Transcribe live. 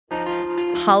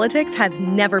Politics has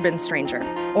never been stranger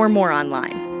or more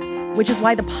online, which is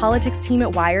why the politics team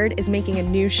at Wired is making a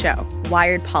new show,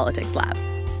 Wired Politics Lab.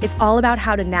 It's all about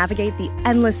how to navigate the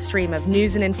endless stream of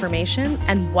news and information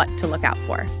and what to look out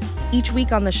for. Each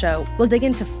week on the show, we'll dig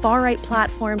into far-right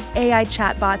platforms, AI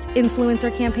chatbots,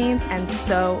 influencer campaigns, and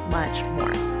so much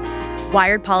more.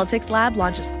 Wired Politics Lab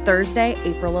launches Thursday,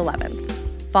 April 11th.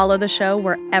 Follow the show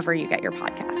wherever you get your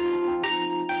podcasts.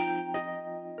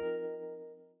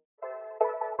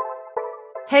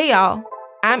 Hey, y'all.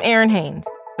 I'm Erin Haynes,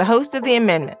 the host of The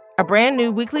Amendment, a brand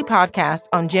new weekly podcast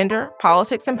on gender,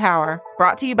 politics, and power,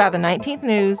 brought to you by the 19th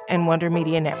News and Wonder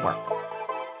Media Network.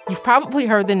 You've probably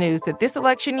heard the news that this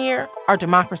election year, our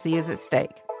democracy is at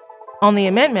stake. On The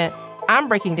Amendment, I'm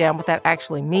breaking down what that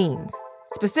actually means,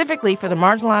 specifically for the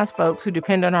marginalized folks who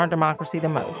depend on our democracy the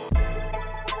most.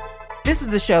 This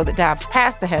is a show that dives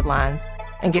past the headlines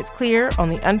and gets clear on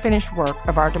the unfinished work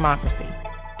of our democracy.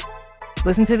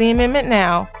 Listen to The Amendment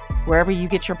now, wherever you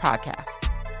get your podcasts.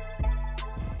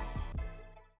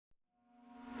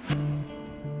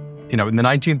 In the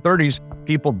 1930s,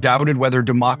 people doubted whether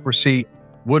democracy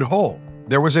would hold.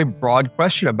 There was a broad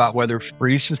question about whether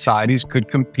free societies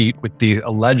could compete with the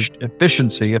alleged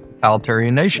efficiency of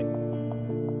totalitarian nations.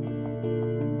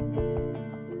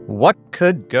 What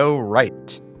could go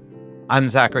right? I'm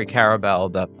Zachary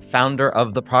Karabell, the founder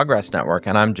of the Progress Network,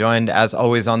 and I'm joined, as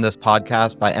always, on this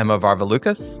podcast by Emma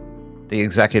Varvaloucas, the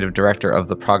executive director of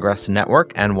the Progress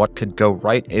Network. And What Could Go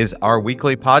Right is our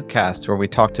weekly podcast where we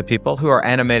talk to people who are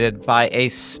animated by a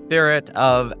spirit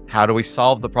of how do we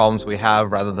solve the problems we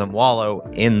have rather than wallow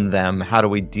in them? How do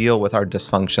we deal with our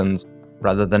dysfunctions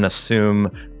rather than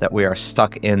assume that we are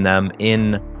stuck in them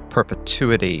in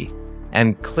perpetuity?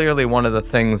 And clearly one of the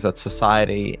things that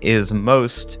society is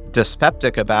most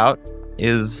dyspeptic about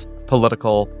is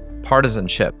political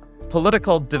partisanship.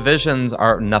 Political divisions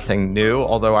are nothing new,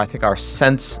 although I think our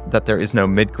sense that there is no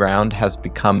mid-ground has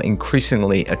become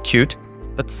increasingly acute.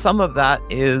 But some of that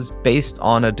is based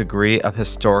on a degree of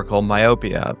historical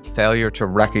myopia, failure to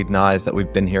recognize that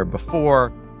we've been here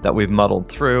before, that we've muddled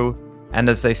through. And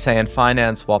as they say in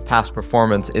finance, while past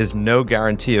performance is no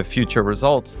guarantee of future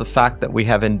results, the fact that we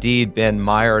have indeed been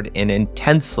mired in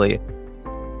intensely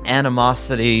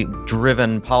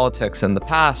animosity-driven politics in the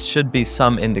past should be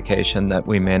some indication that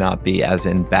we may not be as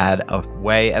in bad a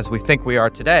way as we think we are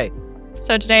today.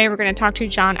 So today we're going to talk to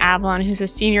John Avlon, who's a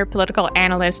senior political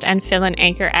analyst and fill-in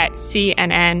anchor at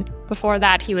CNN. Before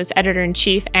that, he was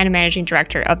editor-in-chief and managing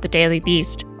director of the Daily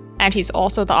Beast. And he's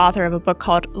also the author of a book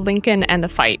called Lincoln and the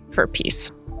Fight for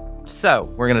Peace.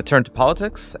 So we're going to turn to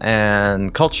politics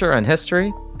and culture and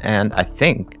history. And I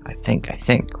think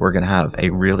we're going to have a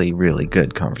really, really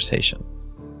good conversation.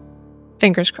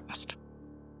 Fingers crossed.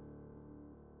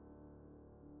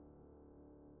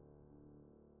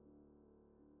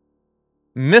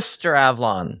 Mr.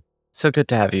 Avlon, so good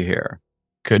to have you here.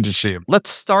 Good to see you. Let's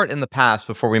start in the past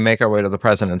before we make our way to the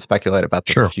present and speculate about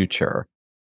the future.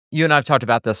 You and I have talked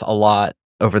about this a lot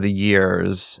over the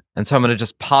years, and so I'm going to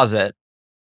just posit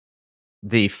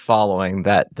the following,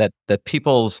 that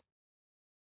people's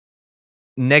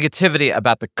negativity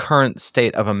about the current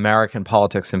state of American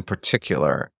politics in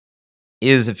particular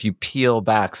is, if you peel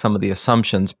back some of the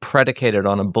assumptions, predicated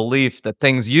on a belief that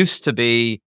there used to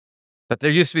be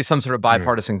some sort of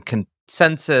bipartisan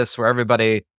consensus where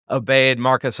everybody obeyed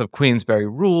Marquess of Queensberry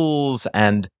rules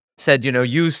and said,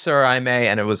 you, sir, I may,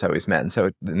 and it was always men. So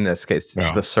in this case,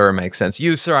 the sir makes sense.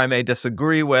 You, sir, I may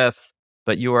disagree with,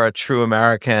 but you are a true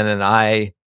American and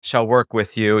I shall work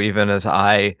with you even as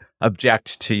I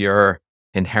object to your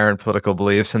inherent political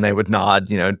beliefs. And they would nod,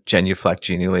 genuflect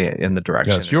genially in the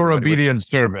direction. Yes, your obedient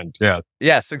servant. Yes.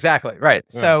 Yes, exactly. Right.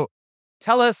 Yeah. So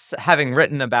tell us, having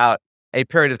written about a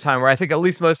period of time where I think at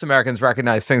least most Americans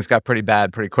recognize things got pretty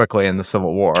bad pretty quickly in the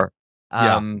Civil War.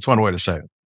 That's one way to say it.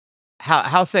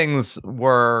 How things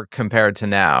were compared to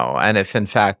now, and if in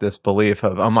fact this belief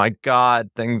of, oh my God,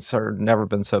 things are never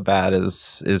been so bad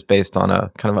is based on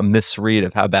a kind of a misread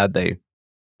of how bad they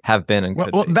have been and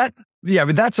could be.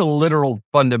 But that's a literal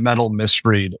fundamental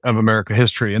misread of American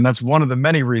history, and that's one of the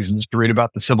many reasons to read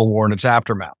about the Civil War and its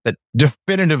aftermath that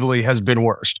definitively has been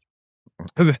worse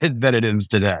than it is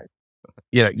today.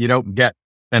 You don't get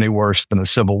any worse than a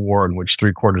civil war in which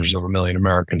 750,000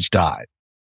 Americans died.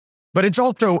 But it's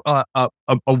also a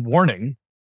warning,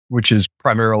 which is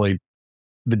primarily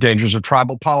the dangers of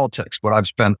tribal politics. What I've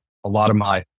spent a lot of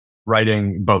my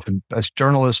writing, both as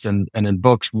journalist and in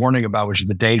books, warning about, which is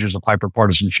the dangers of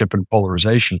hyperpartisanship and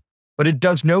polarization. But it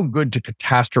does no good to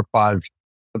catastrophize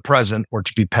the present or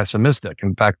to be pessimistic.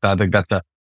 In fact, I think that's a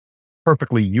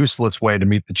perfectly useless way to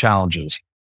meet the challenges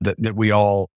that we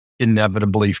all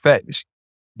inevitably face.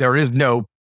 there is no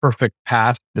perfect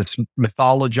past, this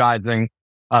mythologizing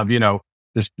of,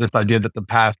 this idea that the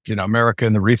past, America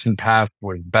in the recent past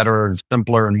was better and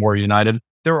simpler and more united.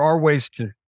 There are ways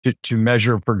to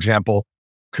measure, for example,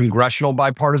 congressional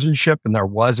bipartisanship. And there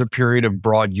was a period of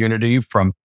broad unity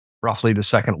from roughly the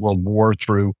Second World War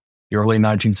through the early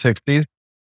 1960s.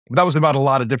 But that was about a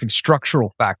lot of different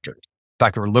structural factors. In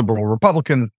fact, there were liberal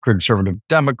Republicans, conservative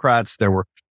Democrats. There were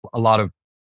a lot of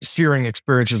searing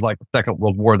experiences like the Second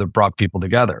World War that brought people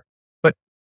together. But,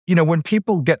 when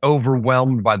people get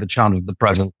overwhelmed by the challenge of the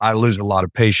present, I lose a lot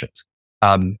of patience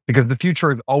because the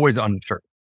future is always uncertain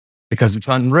because it's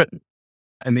unwritten.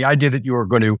 And the idea that you are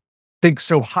going to think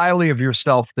so highly of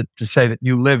yourself that to say that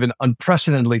you live in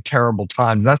unprecedentedly terrible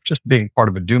times, that's just being part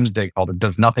of a doomsday cult. It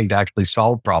does nothing to actually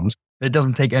solve problems. It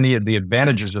doesn't take any of the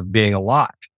advantages of being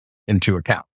alive into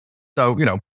account. So,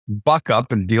 buck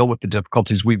up and deal with the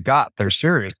difficulties we've got. They're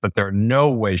serious, but they're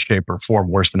no way, shape, or form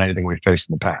worse than anything we've faced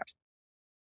in the past.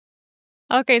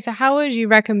 Okay, so how would you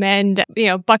recommend,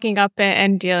 bucking up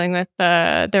and dealing with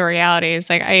the realities?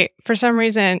 Like for some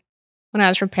reason, when I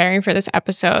was preparing for this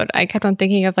episode, I kept on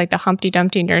thinking of like the Humpty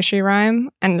Dumpty nursery rhyme,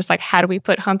 and it's like, how do we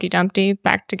put Humpty Dumpty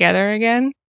back together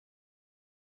again?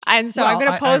 And so I'm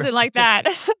going to pose it like that.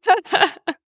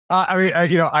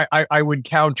 I would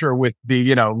counter with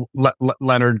the,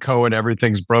 Leonard Cohen,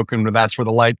 everything's broken, but that's where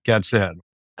the light gets in.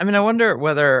 I mean, I wonder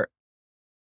whether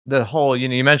the whole,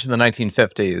 you mentioned the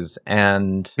 1950s,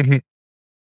 and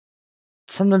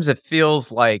sometimes it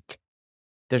feels like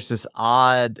there's this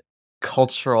odd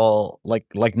cultural, like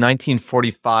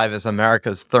 1945 is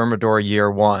America's Thermidor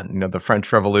year one, the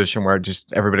French Revolution, where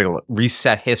just everybody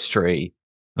reset history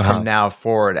from now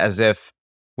forward, as if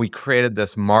we created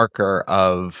this marker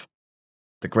of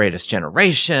the greatest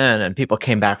generation, and people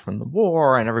came back from the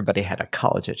war, and everybody had a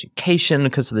college education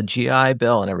because of the GI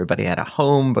Bill, and everybody had a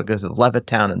home because of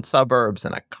Levittown and suburbs,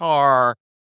 and a car,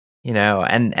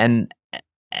 and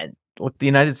look, the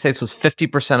United States was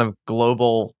 50% of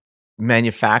global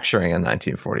manufacturing in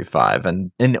 1945,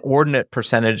 and an inordinate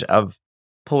percentage of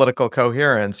political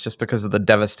coherence just because of the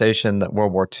devastation that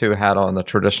World War II had on the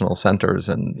traditional centers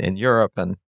in Europe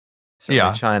and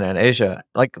certainly China and Asia.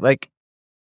 Like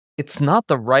it's not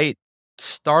the right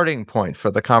starting point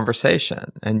for the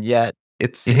conversation, and yet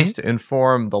it seems to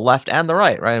inform the left and the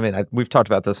right, right? I mean, we've talked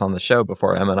about this on the show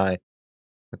before, Em and I.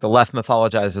 The left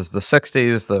mythologizes the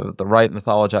 60s, the right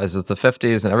mythologizes the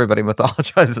 50s, and everybody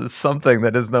mythologizes something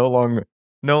that is no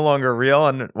longer real,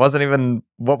 and it wasn't even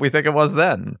what we think it was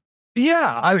then.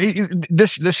 Yeah,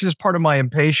 this is part of my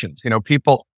impatience.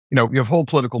 People, you have whole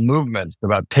political movements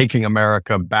about taking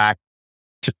America back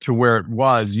to where it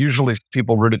was. Usually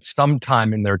people root it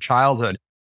sometime in their childhood.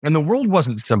 And the world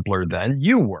wasn't simpler then.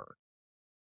 You were.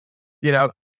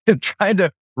 Trying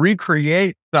to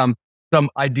recreate some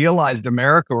idealized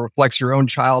America reflects your own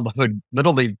childhood,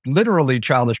 literally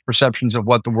childish perceptions of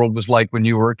what the world was like when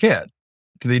you were a kid.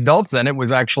 To the adults, then it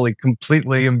was actually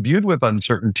completely imbued with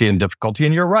uncertainty and difficulty.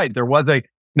 And you're right, there was a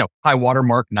high water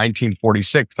mark,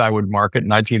 1946. I would mark it.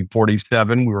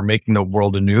 1947, we were making the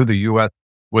world anew. The U.S.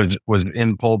 was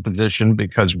in pole position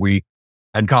because we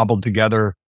had cobbled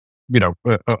together,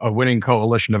 a winning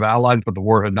coalition of allies, but the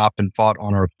war had not been fought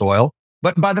on our soil.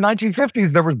 But by the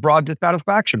 1950s, there was broad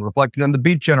dissatisfaction reflected in the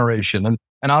Beat Generation. And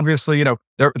obviously,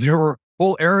 there were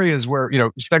whole areas where,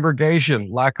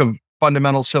 segregation, lack of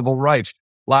fundamental civil rights,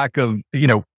 lack of,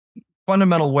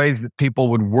 fundamental ways that people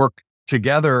would work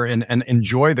together and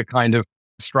enjoy the kind of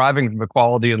striving for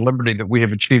equality and liberty that we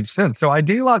have achieved since. So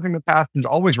idealizing the past is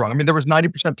always wrong. I mean, there was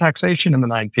 90% taxation in the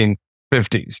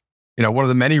 1950s. One of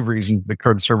the many reasons the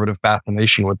conservative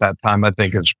fascination with that time, I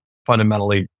think, is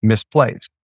fundamentally misplaced.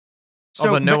 So,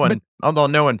 although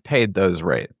no one paid those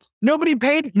rates. Nobody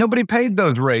paid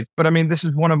those rates. But I mean, this is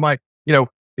one of my, when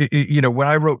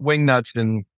I wrote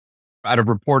Wingnuts out of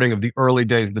reporting of the early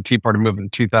days of the Tea Party movement in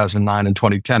 2009 and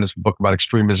 2010, it's a book about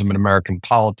extremism in American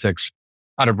politics.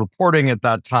 Out of reporting at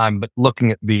that time, but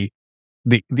looking at the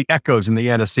echoes and the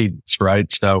antecedents, right?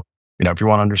 So, if you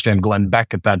want to understand Glenn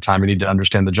Beck at that time, you need to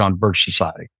understand the John Birch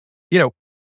Society.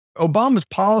 Obama's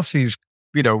policies,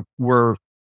 were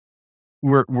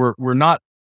not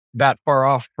that far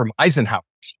off from Eisenhower's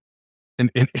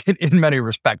in many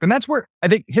respects. And that's where I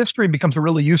think history becomes a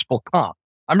really useful comp.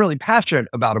 I'm really passionate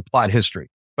about applied history,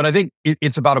 but I think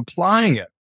it's about applying it.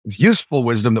 It's useful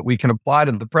wisdom that we can apply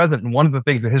to the present. And one of the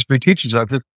things that history teaches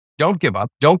us is don't give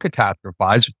up, don't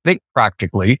catastrophize, think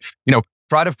practically,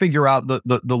 try to figure out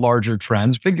the larger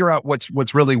trends, figure out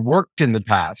what's really worked in the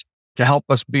past to help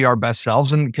us be our best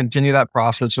selves and continue that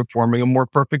process of forming a more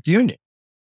perfect union.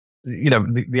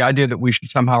 the idea that we should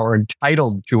somehow are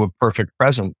entitled to a perfect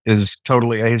president is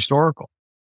totally ahistorical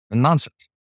and nonsense.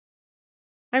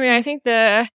 I mean, I think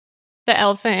the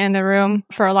elephant in the room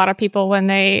for a lot of people when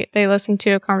they listen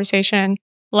to a conversation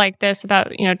like this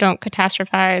about, don't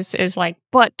catastrophize is like,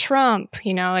 but Trump,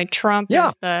 like Trump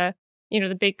is the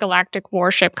big galactic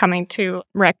warship coming to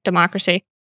wreck democracy.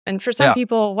 And for some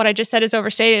people, what I just said is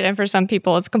overstated. And for some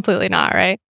people, it's completely not,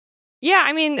 right? Yeah,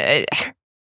 I mean,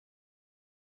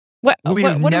 what do we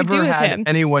do with him?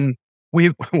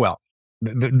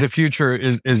 The future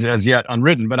is as yet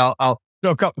unwritten, but I'll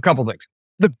a couple things.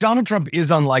 Look, Donald Trump is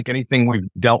unlike anything we've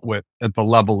dealt with at the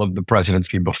level of the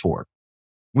presidency before.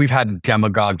 We've had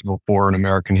demagogues before in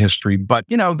American history, but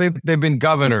they've been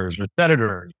governors or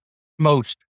senators.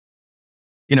 Most,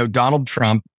 Donald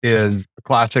Trump is a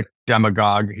classic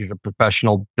demagogue. He's a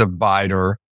professional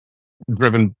divider,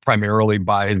 driven primarily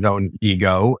by his own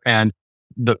ego. And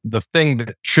the thing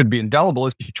that should be indelible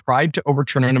is he tried to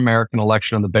overturn an American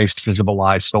election on the basis of a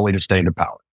lie solely to stay in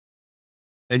power.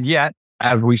 And yet,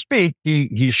 as we speak,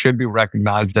 he should be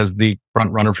recognized as the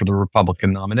front runner for the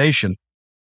Republican nomination,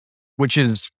 which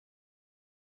is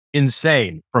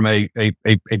insane from a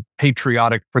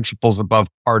patriotic principles above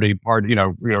party,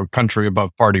 country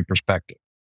above party perspective.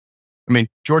 I mean,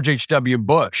 George H.W.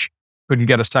 Bush couldn't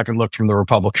get a second look from the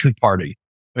Republican Party,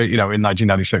 in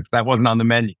 1996. That wasn't on the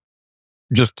menu,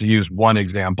 just to use one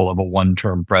example of a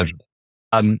one-term president.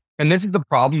 And this is the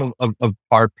problem of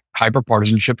our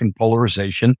hyperpartisanship and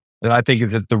polarization that I think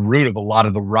is at the root of a lot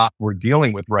of the rot we're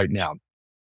dealing with right now.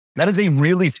 That is a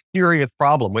really serious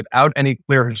problem without any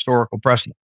clear historical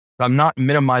precedent. So I'm not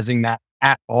minimizing that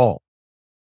at all.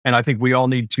 And I think we all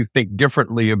need to think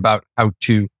differently about how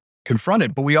to confront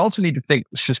it, but we also need to think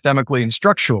systemically and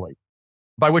structurally,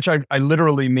 by which I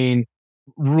literally mean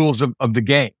rules of the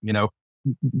game.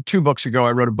 2 books ago,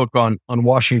 I wrote a book on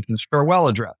Washington's farewell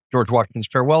address, George Washington's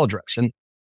farewell address. And,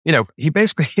 he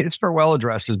basically, his farewell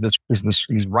address is this,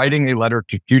 he's writing a letter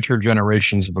to future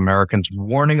generations of Americans,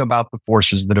 warning about the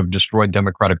forces that have destroyed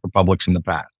democratic republics in the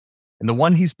past. And the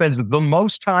one he spends the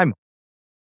most time on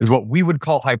is what we would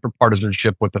call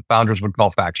hyperpartisanship, what the founders would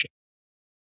call faction.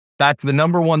 That's the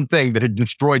number one thing that had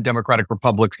destroyed democratic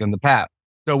republics in the past.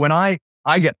 So when I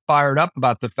get fired up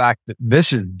about the fact that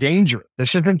this is dangerous,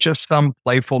 this isn't just some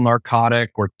playful narcotic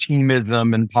or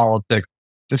teamism in politics.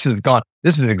 This is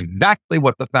exactly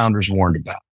what the founders warned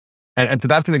about. And so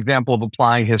that's an example of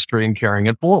applying history and carrying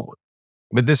it forward.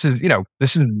 But this is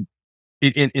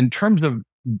in terms of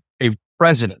a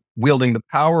president wielding the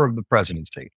power of the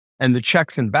presidency and the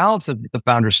checks and balances that the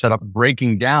founders set up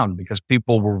breaking down because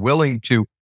people were willing to,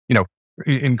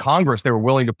 in Congress, they were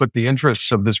willing to put the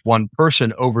interests of this one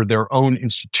person over their own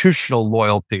institutional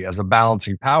loyalty as a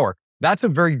balancing power. That's a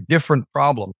very different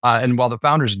problem. And while the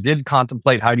founders did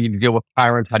contemplate how do you deal with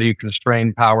tyrants, how do you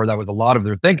constrain power, that was a lot of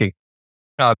their thinking.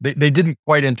 They didn't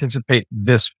quite anticipate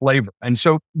this flavor. And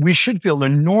so we should feel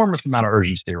an enormous amount of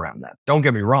urgency around that. Don't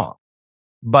get me wrong.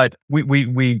 But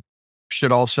we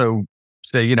should also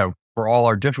say, for all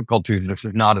our difficulties, this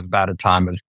is not as bad a time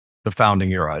as the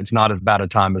founding era. It's not as bad a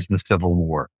time as the Civil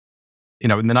War. In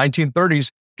the 1930s,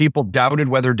 people doubted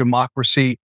whether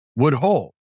democracy would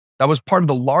hold. That was part of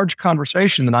the large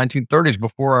conversation in the 1930s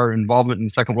before our involvement in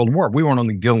the Second World War. We weren't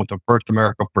only dealing with the first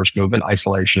America First movement,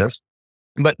 isolationists,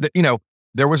 but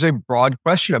there was a broad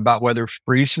question about whether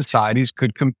free societies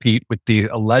could compete with the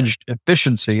alleged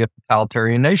efficiency of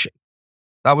totalitarian nations.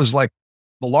 That was like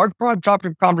the large broad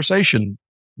topic of conversation,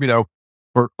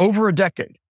 for over a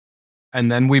decade.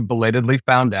 And then we belatedly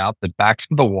found out that backs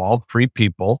to the wall, free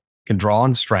people can draw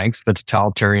on strengths that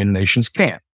totalitarian nations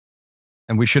can't.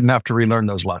 And we shouldn't have to relearn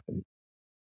those lessons.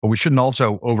 But we shouldn't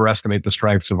also overestimate the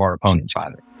strengths of our opponents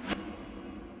either.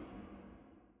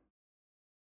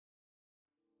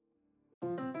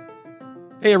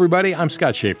 Hey everybody, I'm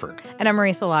Scott Schaefer. And I'm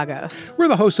Marisa Lagos. We're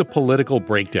the hosts of Political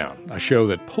Breakdown, a show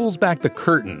that pulls back the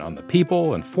curtain on the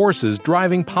people and forces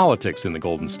driving politics in the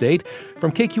Golden State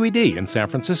from KQED in San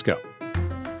Francisco.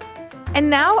 And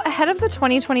now, ahead of the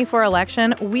 2024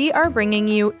 election, we are bringing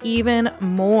you even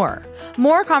more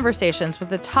conversations with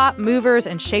the top movers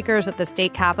and shakers at the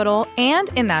state capitol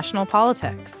and in national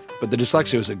politics. But the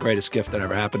dyslexia was the greatest gift that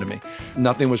ever happened to me.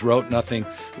 Nothing was rote, nothing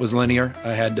was linear. I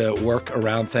had to work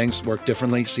around things, work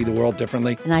differently, see the world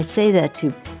differently. And I say that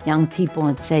to young people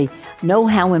and say, know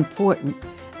how important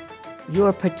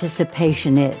your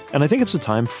participation is. And I think it's a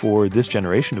time for this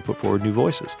generation to put forward new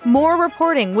voices. More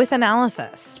reporting with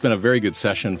analysis. It's been a very good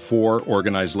session for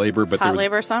organized labor, but Hot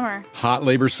labor summer. Hot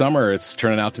labor summer. It's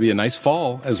turning out to be a nice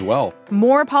fall as well.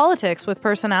 More politics with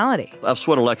personality. I've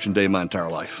sweat election day my entire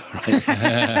life.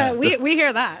 Right? we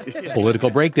hear that. Political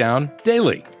Breakdown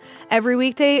Daily. Every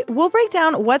weekday, we'll break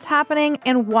down what's happening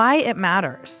and why it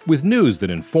matters. With news that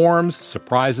informs,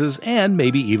 surprises, and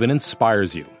maybe even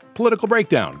inspires you. Political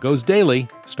Breakdown goes daily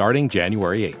starting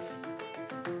January 8th.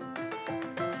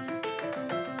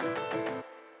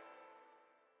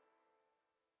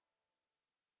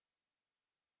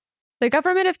 The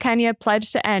government of Kenya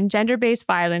pledged to end gender-based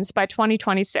violence by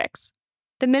 2026.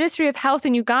 The Ministry of Health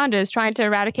in Uganda is trying to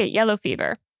eradicate yellow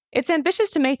fever. It's ambitious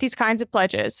to make these kinds of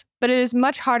pledges, but it is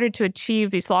much harder to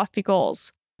achieve these lofty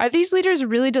goals. Are these leaders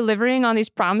really delivering on these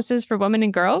promises for women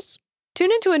and girls?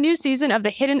 Tune into a new season of The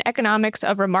Hidden Economics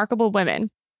of Remarkable Women,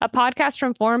 a podcast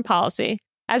from Foreign Policy,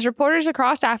 as reporters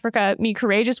across Africa meet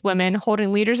courageous women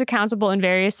holding leaders accountable in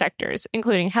various sectors,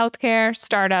 including healthcare,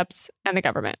 startups, and the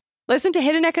government. Listen to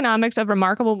Hidden Economics of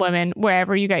Remarkable Women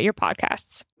wherever you get your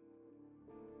podcasts.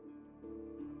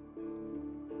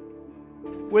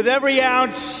 With every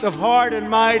ounce of heart and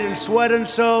might and sweat and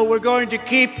soul, we're going to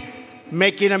keep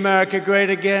making America great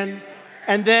again.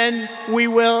 And then we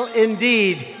will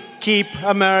indeed keep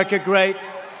America great.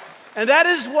 And that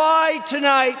is why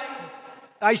tonight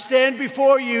I stand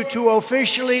before you to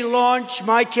officially launch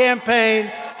my campaign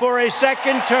for a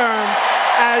second term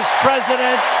as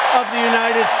President of the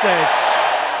United States.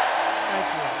 Thank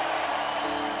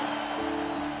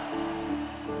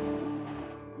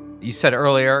you. You said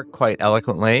earlier, quite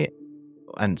eloquently,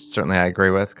 and certainly I agree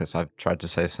with, because I've tried to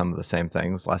say some of the same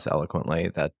things less eloquently,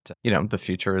 that, the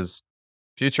future is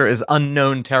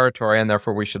unknown territory, and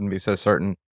therefore we shouldn't be so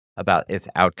certain about its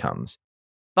outcomes.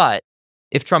 But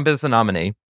if Trump is the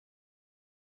nominee,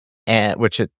 and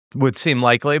which it would seem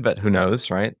likely, but who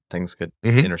knows, right? Things could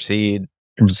intercede.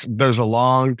 There's a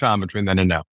long time between then and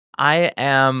now. I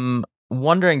am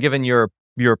wondering, given your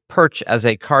perch as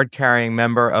a card-carrying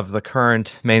member of the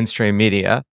current mainstream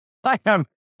media. I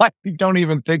don't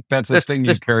even think that's the thing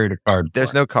you carried a card for.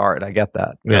 There's no card. I get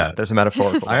that. Yeah. There's a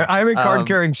metaphorical. I'm a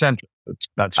card-carrying center.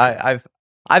 That's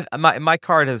my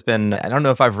card has been. I don't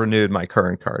know if I've renewed my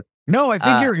current card. No, I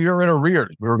think you're in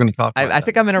arrears. We were going to talk about I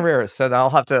think I'm in arrears, so I'll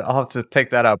have to take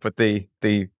that up with the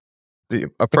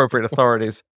appropriate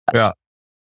authorities. Yeah.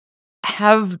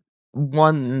 Have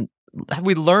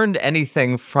we learned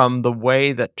anything from the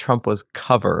way that Trump was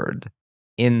covered,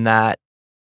 in that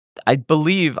I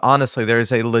believe, honestly, there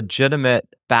is a legitimate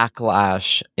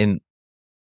backlash in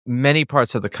many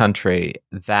parts of the country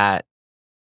that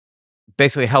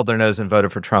basically held their nose and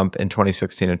voted for Trump in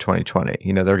 2016 and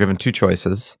 2020. They were given two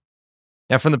choices.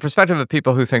 Now, from the perspective of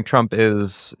people who think Trump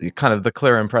is kind of the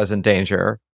clear and present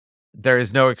danger, there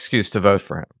is no excuse to vote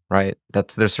for him, right?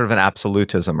 There's sort of an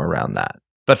absolutism around that.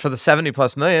 But for the 70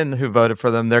 plus million who voted for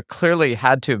them, there clearly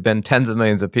had to have been tens of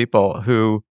millions of people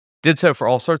who did so for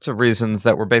all sorts of reasons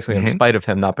that were basically in spite of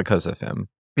him, not because of him,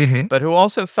 but who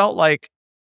also felt like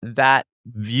that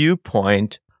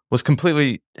viewpoint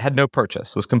had no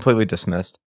purchase, was completely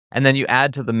dismissed. And then you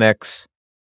add to the mix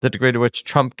the degree to which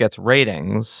Trump gets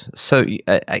ratings. So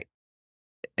I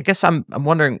guess I'm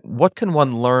wondering, what can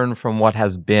one learn from what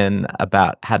has been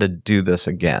about how to do this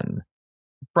again?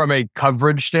 From a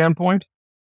coverage standpoint?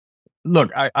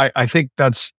 Look, I think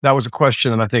that was a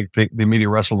question, and I think the media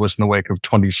wrestled with in the wake of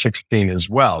 2016 as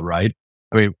well, right?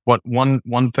 I mean,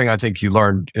 one thing I think you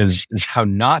learned is how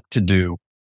not to do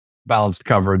balanced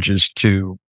coverage is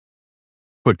to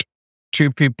put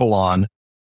two people on.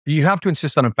 You have to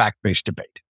insist on a fact-based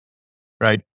debate,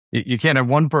 right? You can't have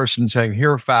one person saying,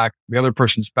 here a fact, the other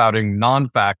person spouting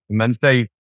non-fact, and then say,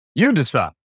 you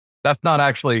decide. That's not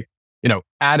actually,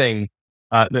 adding,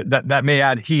 that may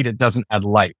add heat, it doesn't add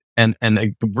light. And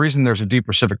the reason there's a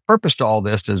deeper civic purpose to all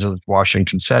this is, as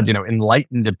Washington said,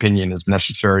 enlightened opinion is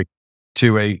necessary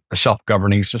to a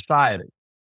self-governing society.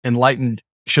 Enlightened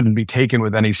shouldn't be taken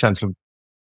with any sense of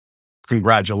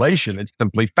congratulation. It's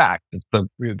simply fact. It's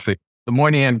the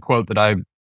Moynihan quote that I,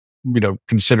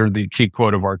 consider the key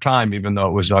quote of our time, even though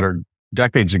it was uttered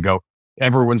decades ago.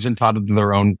 Everyone's entitled to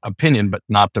their own opinion, but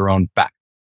not their own fact.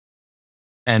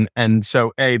 And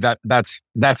so that's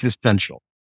essential.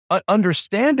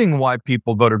 Understanding why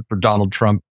people voted for Donald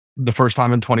Trump the first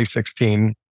time in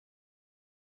 2016,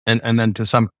 and then to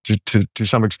some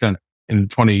extent in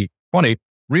 2020,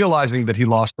 realizing that he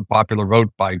lost the popular vote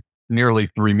by nearly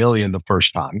 3 million the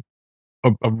first time,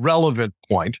 a relevant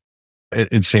point,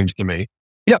 it seems to me.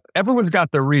 Yeah, everyone's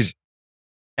got their reason,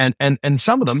 and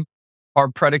some of them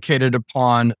are predicated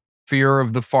upon fear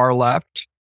of the far left.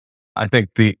 I think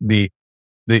the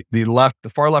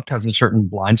far left has a certain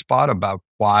blind spot about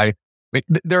why.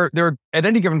 There at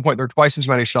any given point, there are twice as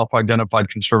many self-identified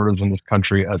conservatives in this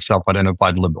country as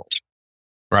self-identified liberals,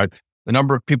 right? The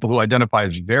number of people who identify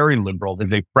as very liberal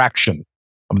is a fraction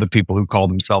of the people who call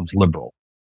themselves liberal.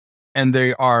 And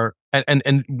they are,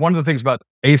 and one of the things about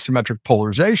asymmetric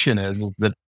polarization is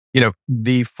that,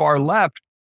 the far left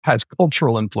has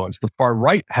cultural influence. The far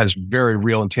right has very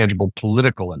real and tangible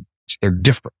political influence. They're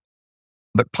different.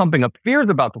 But pumping up fears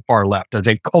about the far left as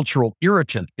a cultural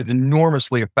irritant is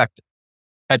enormously effective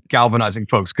at galvanizing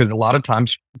folks, because a lot of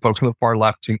times folks on the far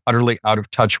left seem utterly out of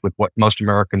touch with what most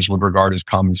Americans would regard as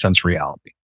common sense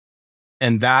reality.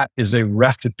 And that is a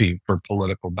recipe for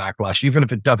political backlash, even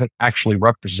if it doesn't actually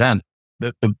represent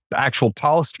the actual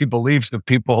policy beliefs of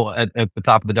people at the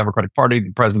top of the Democratic Party,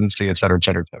 the presidency, et cetera, et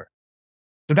cetera, et cetera.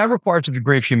 So that requires a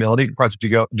degree of humility, it requires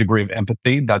a degree of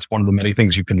empathy. That's one of the many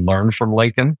things you can learn from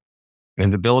Lincoln.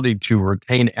 And the ability to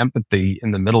retain empathy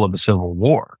in the middle of a civil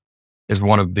war is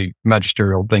one of the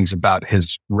magisterial things about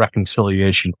his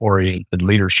reconciliation-oriented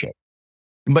leadership.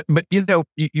 But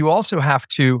you also have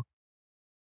to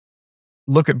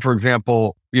look at, for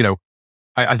example,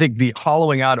 I think the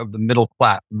hollowing out of the middle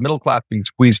class being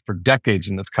squeezed for decades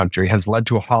in this country has led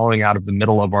to a hollowing out of the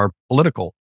middle of our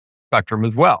political spectrum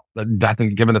as well. That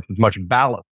hasn't given us as much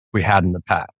ballast we had in the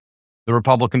past. The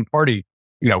Republican Party,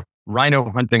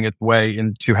 rhino hunting its way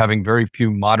into having very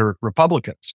few moderate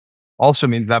Republicans also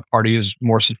means that party is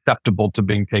more susceptible to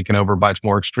being taken over by its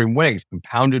more extreme wings,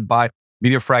 compounded by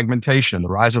media fragmentation, the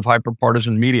rise of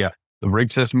hyperpartisan media, the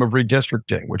rigged system of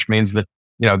redistricting, which means that,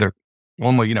 there are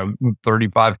only,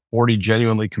 35, 40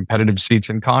 genuinely competitive seats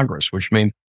in Congress, which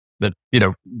means that,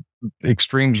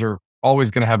 extremes are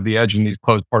always going to have the edge in these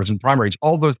closed partisan primaries.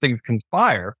 All those things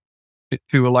conspire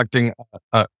to electing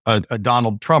a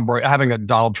Donald Trump, or having a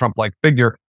Donald Trump-like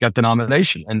figure get the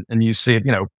nomination. And you see it,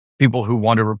 people who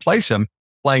want to replace him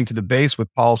playing to the base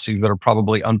with policies that are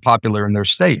probably unpopular in their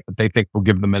state, but they think will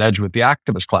give them an edge with the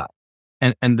activist class.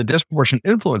 And the disproportionate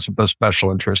influence of those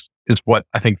special interests is what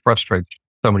I think frustrates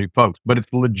so many folks. But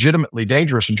it's legitimately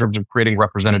dangerous in terms of creating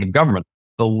representative government.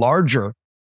 The larger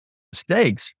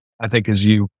stakes, I think, as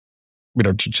to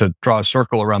draw a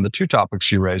circle around the two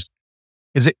topics you raised,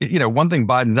 is one thing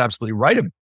Biden's absolutely right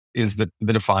about is that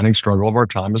the defining struggle of our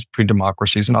time is between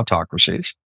democracies and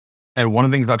autocracies. And one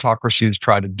of the things autocracies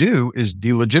try to do is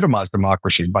delegitimize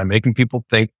democracy by making people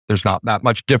think there's not that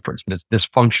much difference, that it's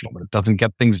dysfunctional, that it doesn't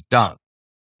get things done.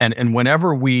 And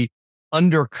whenever we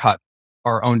undercut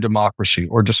our own democracy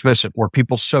or dismiss it, or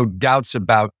people sow doubts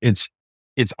about its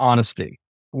honesty,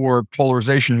 or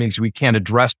polarization means we can't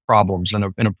address problems in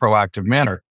a proactive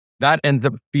manner, that ends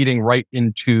up feeding right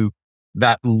into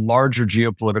that larger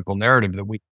geopolitical narrative that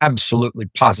we absolutely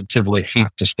positively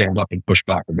have to stand up and push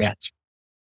back against.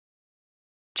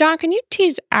 John, can you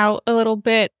tease out a little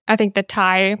bit, I think, the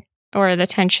tie or the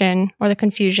tension or the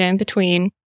confusion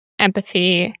between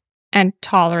empathy and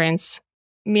tolerance,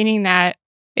 meaning that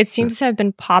it seems to have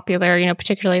been popular,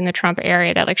 particularly in the Trump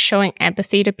area, that showing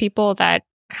empathy to people that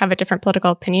have a different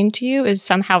political opinion to you is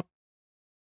somehow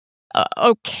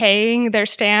okaying their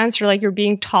stance, or you're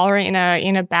being tolerant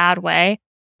in a bad way.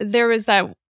 There was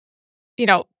that,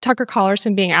 Tucker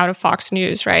Carlson being out of Fox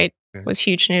News, right? Was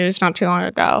huge news not too long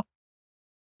ago.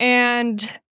 And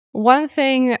one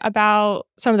thing about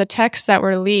some of the texts that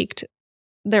were leaked,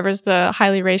 there was the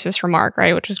highly racist remark,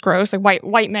 right? Which was gross.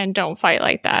 White men don't fight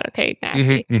like that. Okay,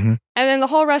 nasty. Mm-hmm, mm-hmm. And then the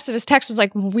whole rest of his text was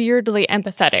weirdly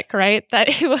empathetic, right? That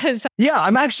it was. Yeah,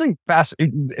 I'm actually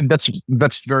fascinated.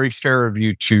 That's very fair of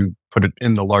you to put it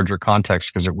in the larger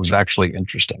context, because it was actually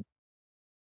interesting.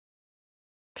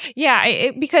 Yeah,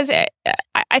 because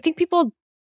I think people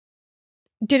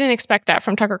didn't expect that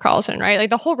from Tucker Carlson, right?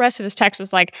 The whole rest of his text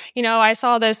was I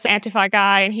saw this Antifa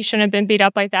guy and he shouldn't have been beat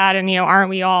up like that. And, aren't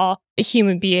we all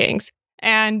human beings?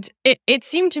 And it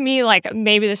seemed to me like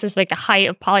maybe this is the height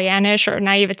of Pollyannish or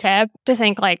naivete to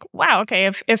think wow,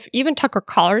 okay, if even Tucker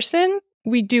Carlson,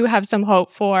 we do have some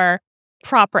hope for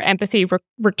proper empathy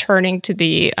returning to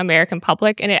the American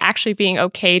public, and it actually being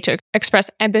okay to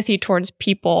express empathy towards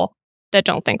people that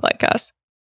don't think like us.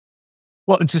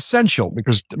 Well, it's essential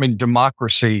because,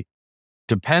 democracy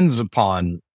depends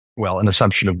upon, an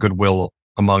assumption of goodwill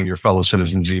among your fellow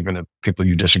citizens, even if people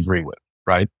you disagree with,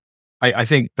 right? I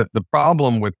think that the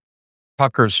problem with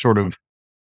Tucker's sort of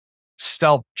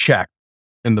stealth check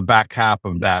in the back half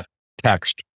of that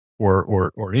text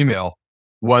or email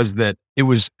was that it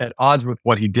was at odds with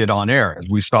what he did on air, as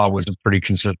we saw was a pretty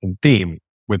consistent theme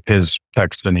with his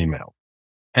text and email.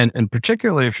 And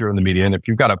particularly if you're in the media and if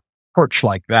you've got a perch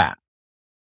like that,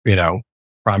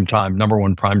 primetime, number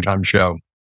one primetime show,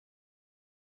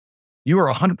 you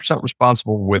are 100%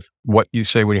 responsible with what you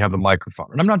say when you have the microphone.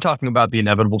 And I'm not talking about the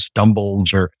inevitable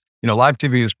stumbles or, live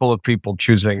TV is full of people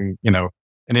choosing, an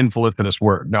infelicitous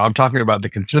word. No, I'm talking about the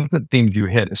consistent themes you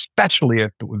hit, especially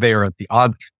if they are at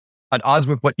odds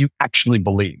with what you actually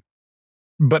believe.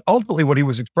 But ultimately what he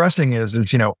was expressing is,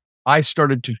 I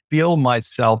started to feel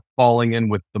myself falling in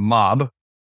with the mob,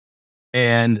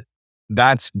 and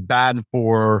that's bad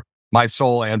for my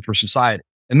soul and for society.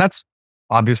 And that's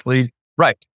obviously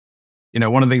right.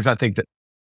 One of the things I think that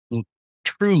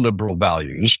true liberal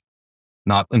values,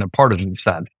 not in a partisan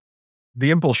sense, the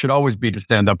impulse should always be to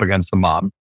stand up against the mob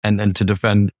and to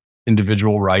defend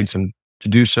individual rights and to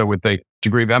do so with a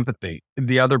degree of empathy.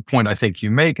 The other point I think you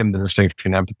make in the distinction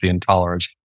between empathy and tolerance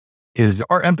is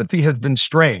our empathy has been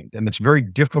strained, and it's very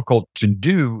difficult to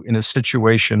do in a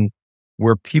situation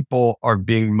where people are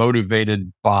being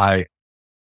motivated by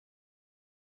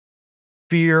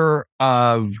fear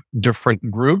of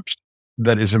different groups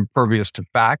that is impervious to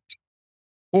fact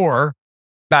or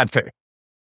bad faith,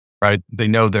 right? They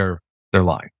know they're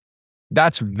lying.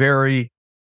 That's very,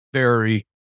 very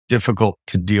difficult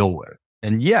to deal with.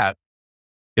 And yet,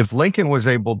 if Lincoln was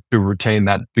able to retain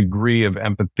that degree of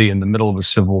empathy in the middle of a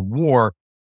civil war,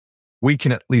 we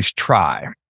can at least try.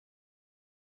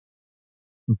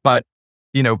 But,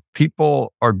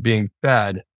 people are being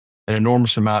fed an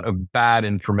enormous amount of bad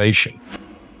information.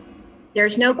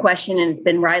 There's no question, and it's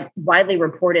been widely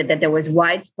reported that there was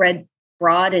widespread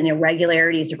fraud and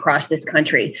irregularities across this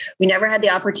country. We never had the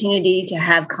opportunity to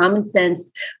have common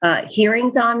sense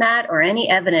hearings on that or any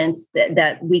evidence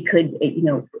that we could,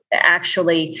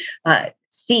 actually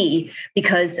see,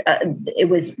 because it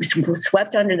was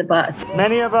swept under the bus.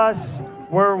 Many of us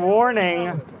were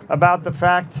warning about the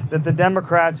fact that the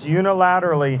Democrats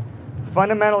unilaterally,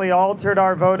 fundamentally altered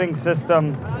our voting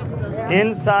system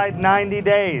inside 90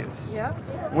 days.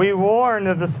 We warned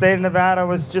that the state of Nevada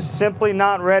was just simply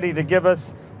not ready to give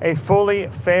us a fully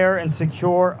fair and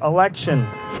secure election.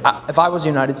 If I was a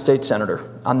United States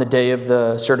Senator on the day of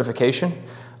the certification,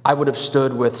 I would have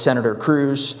stood with Senator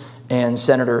Cruz and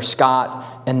Senator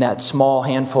Scott and that small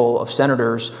handful of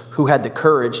senators who had the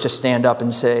courage to stand up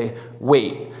and say,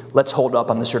 wait, let's hold up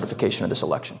on the certification of this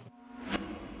election.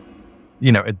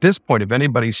 At this point, if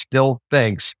anybody still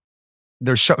thinks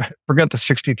forget the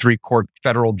 63 court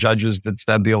federal judges that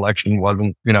said the election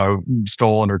wasn't,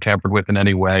 stolen or tampered with in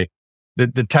any way.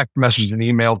 The text messages and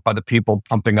emails by the people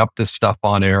pumping up this stuff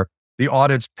on air, the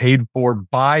audits paid for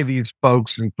by these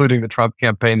folks, including the Trump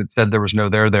campaign that said there was no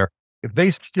there there. If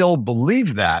they still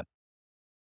believe that,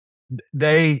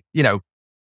 they have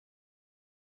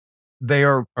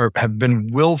been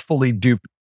willfully duped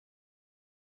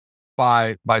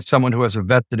by someone who has a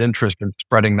vested interest in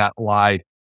spreading that lie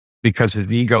because his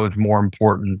ego is more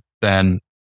important than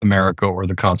America or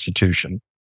the Constitution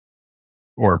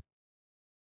or,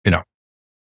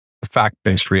 a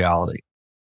fact-based reality.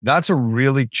 That's a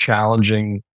really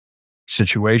challenging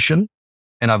situation.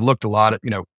 And I've looked a lot at,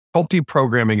 cult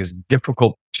deprogramming is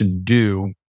difficult to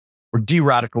do, or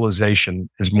de-radicalization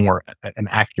is more an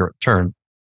accurate term.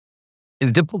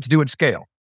 It's difficult to do at scale.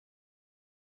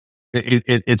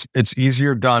 It's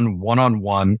easier done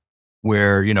one-on-one,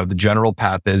 where, the general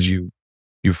path is you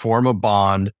form a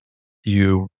bond,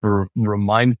 you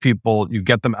remind people, you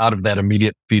get them out of that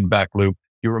immediate feedback loop,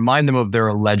 you remind them of their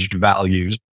alleged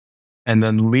values, and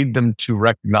then lead them to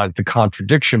recognize the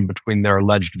contradiction between their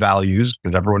alleged values,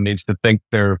 because everyone needs to think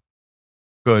they're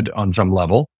good on some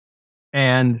level,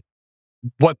 and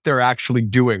what they're actually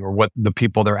doing or what the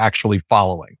people they're actually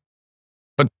following.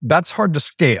 But that's hard to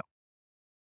scale,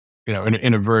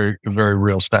 in a very, very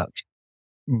real sense.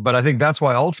 But I think that's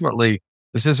why ultimately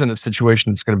this isn't a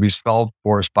situation that's going to be solved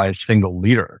for us by a single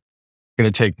leader. It's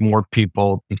going to take more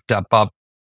people to step up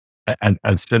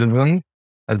as citizens,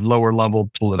 as lower level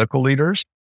political leaders.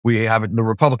 The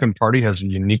Republican Party has a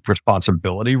unique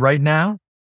responsibility right now,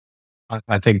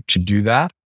 I think, to do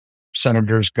that.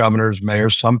 Senators, governors,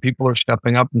 mayors, some people are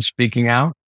stepping up and speaking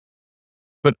out.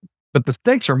 But the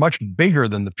stakes are much bigger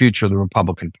than the future of the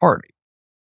Republican Party,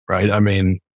 right? I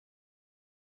mean,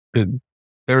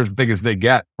 they're as big as they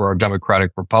get for our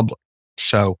democratic republic.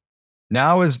 So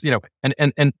now is,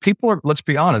 and people are, let's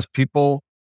be honest, the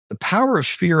power of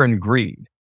fear and greed,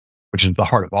 which is the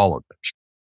heart of all of this,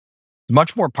 is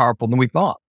much more powerful than we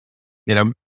thought.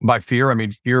 By fear, I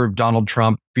mean fear of Donald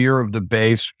Trump, fear of the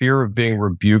base, fear of being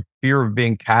rebuked, fear of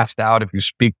being cast out if you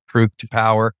speak truth to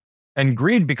power, and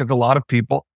greed, because a lot of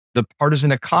people, the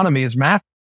partisan economy is massive,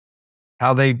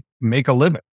 how they make a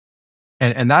living.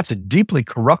 And that's a deeply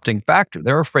corrupting factor.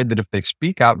 They're afraid that if they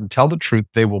speak out and tell the truth,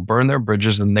 they will burn their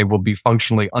bridges and they will be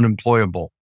functionally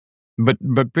unemployable. But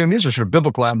these are sort of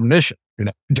biblical admonition.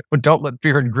 Don't let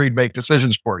fear and greed make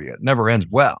decisions for you. It never ends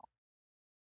well.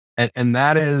 And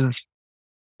that is,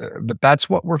 but that's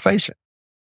what we're facing.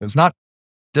 It's not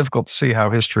difficult to see how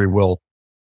history will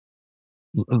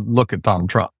look at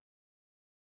Donald Trump.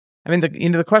 I mean,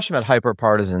 the question about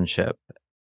hyperpartisanship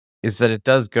is that it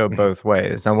does go both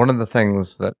ways. Now, one of the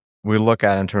things that we look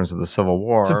at in terms of the Civil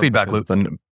War, it's a feedback loop.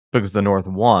 Because the North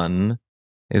won,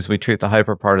 is we treat the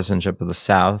hyperpartisanship of the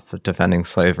South defending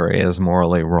slavery as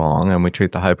morally wrong, and we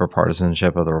treat the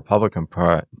hyperpartisanship of the Republican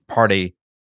Party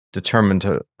determined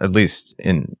to, at least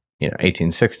in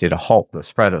 1860, to halt the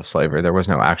spread of slavery. There was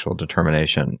no actual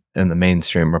determination in the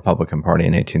mainstream Republican Party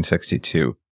in 1860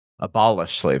 to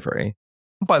abolish slavery.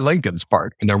 By Lincoln's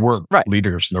part, and there were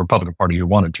leaders in the Republican Party who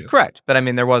wanted to. Correct, but I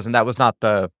mean, that was not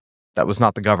the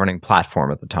governing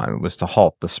platform at the time. It was to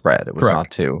halt the spread. It was not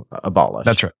to abolish.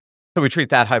 That's right. So we treat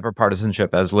that hyperpartisanship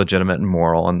as legitimate and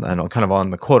moral, and kind of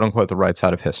on the quote unquote the right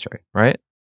side of history, right?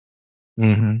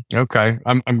 Mm-hmm. Okay,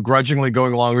 I'm grudgingly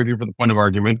going along with you for the point of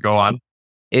argument. Go on.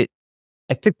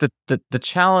 I think that the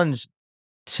challenge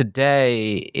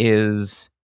today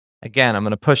is, again, I'm going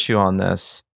to push you on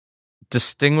this,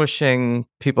 distinguishing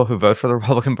people who vote for the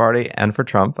Republican Party and for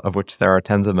Trump, of which there are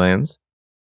tens of millions,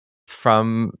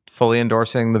 from fully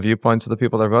endorsing the viewpoints of the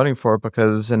people they're voting for,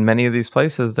 because in many of these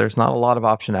places, there's not a lot of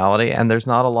optionality, and there's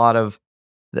not a lot of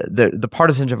the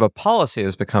partisanship of policy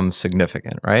has become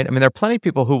significant, right? I mean, there are plenty of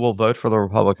people who will vote for the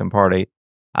Republican Party.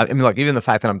 I mean, look, even the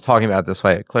fact that I'm talking about it this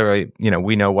way, clearly,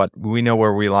 we know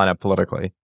where we line up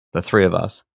politically, the three of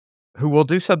us, who will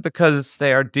do so because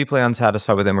they are deeply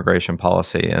unsatisfied with immigration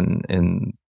policy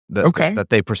and that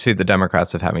they perceive the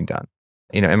Democrats of having done.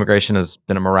 Immigration has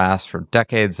been a morass for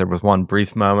decades. There was one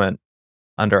brief moment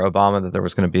under Obama that there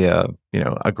was going to be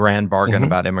a grand bargain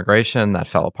about immigration that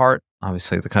fell apart.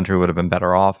 Obviously, the country would have been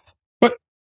better off. But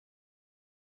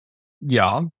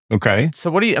yeah, okay. So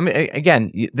what do you? I mean,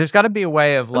 again, there's got to be a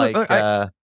way of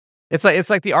it's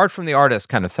like the art from the artist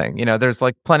kind of thing. There's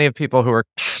like plenty of people who are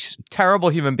terrible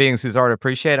human beings whose art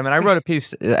appreciate. I mean, I wrote a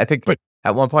piece, I think,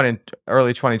 at one point in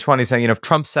early 2020 saying, if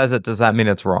Trump says it, does that mean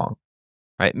it's wrong?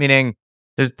 Right? Meaning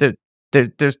there's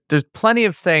plenty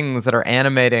of things that are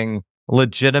animating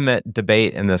legitimate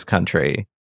debate in this country,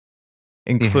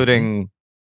 including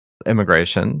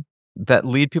immigration, that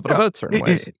lead people to vote certain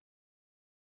ways.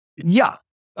 Yeah.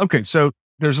 Okay. So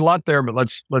there's a lot there, but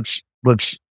let's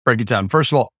break it down.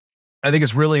 First of all, I think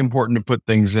it's really important to put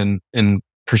things in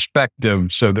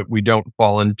perspective so that we don't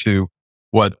fall into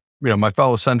what, my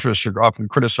fellow centrists are often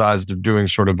criticized of doing,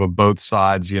 sort of a both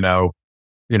sides,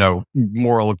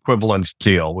 moral equivalence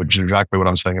deal, which is exactly what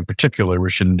I'm saying. In particular,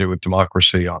 we shouldn't do with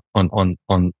democracy on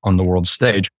the world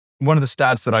stage. One of the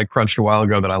stats that I crunched a while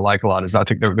ago that I like a lot is I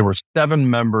think there were 7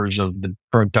 members of the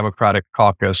current Democratic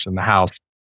caucus in the House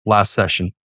last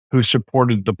session who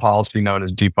supported the policy known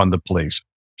as defund the police.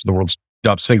 It's the world's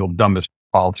single dumbest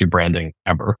policy branding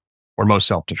ever, or most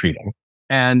self-defeating.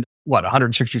 And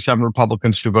 167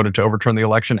 Republicans who voted to overturn the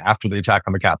election after the attack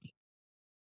on the Capitol.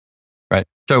 Right.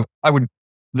 So I would,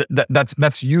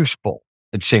 that's useful,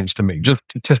 it seems to me, just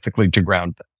statistically to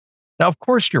ground things. Now, of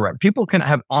course, you're right. People can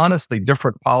have honestly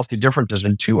different policy differences,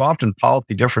 and too often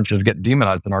policy differences get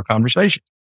demonized in our conversations.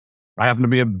 I happen to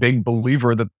be a big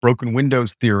believer that broken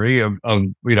windows theory of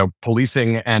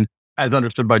policing, and as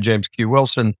understood by James Q.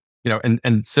 Wilson,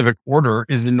 and civic order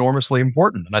is enormously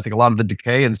important. And I think a lot of the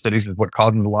decay in cities is what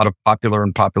causes a lot of popular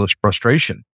and populist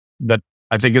frustration that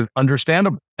I think is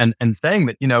understandable. And saying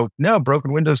that, no,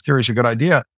 broken windows theory is a good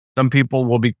idea. Some people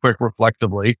will be quick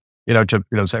reflectively, to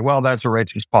say, well, that's a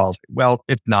racist policy. Well,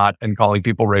 it's not. And calling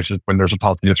people racist when there's a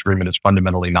policy disagreement is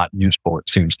fundamentally not useful, it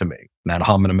seems to me. That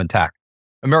hominem attack.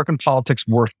 American politics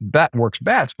works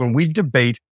best when we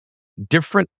debate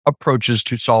different approaches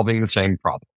to solving the same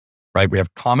problem, right? We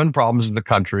have common problems in the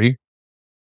country,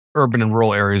 urban and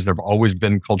rural areas. There have always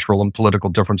been cultural and political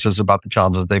differences about the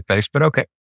challenges they face, but okay.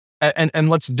 And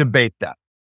let's debate that.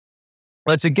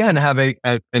 Let's again have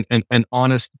an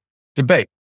honest debate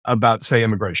about, say,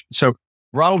 immigration. So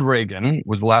Ronald Reagan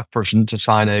was the last person to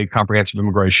sign a comprehensive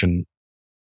immigration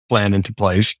plan into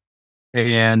place,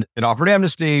 and it offered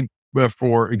amnesty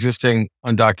for existing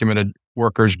undocumented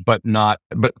workers, but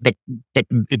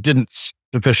it didn't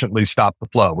sufficiently stop the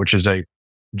flow, which is a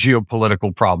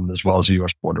geopolitical problem as well as a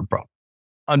U.S. border problem.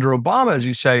 Under Obama, as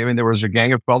you say, I mean, there was a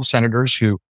gang of 12 senators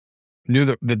who knew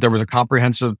that there was a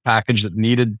comprehensive package that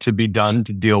needed to be done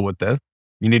to deal with this.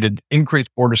 You needed increased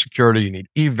border security. You need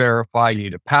E-Verify. You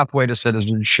need a pathway to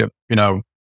citizenship.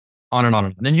 on and on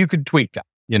and on. And you could tweak that.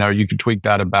 You could tweak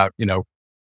that about,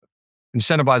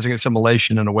 incentivizing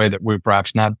assimilation in a way that we're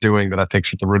perhaps not doing, that I think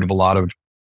is at the root of a lot of,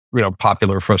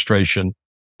 popular frustration.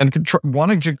 And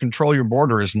wanting to control your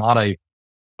border is not a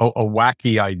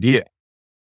wacky idea.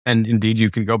 And indeed, you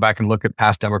can go back and look at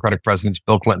past Democratic presidents,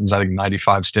 Bill Clinton's, I think,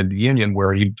 95 State of the Union,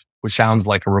 where which sounds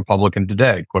like a Republican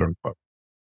today, quote unquote.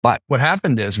 But what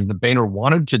happened is that Boehner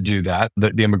wanted to do that,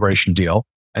 the immigration deal.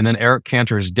 And then Eric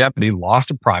Cantor, his deputy, lost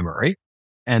a primary.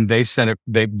 And they said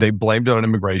they blamed it on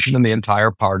immigration, and the entire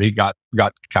party got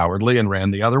cowardly and ran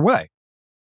the other way.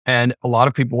 And a lot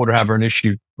of people would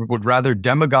rather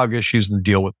demagogue issues than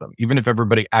deal with them, even if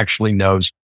everybody actually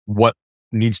knows what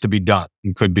needs to be done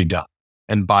and could be done.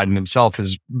 And Biden himself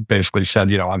has basically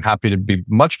said, I'm happy to be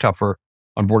much tougher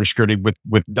on border security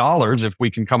with dollars if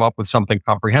we can come up with something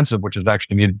comprehensive, which is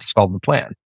actually needed to solve the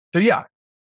plan. So yeah,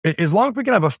 as long as we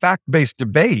can have a fact-based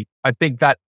debate, I think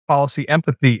that policy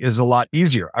empathy is a lot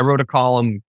easier. I wrote a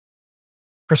column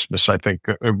Christmas, I think,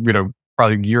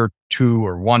 probably year 2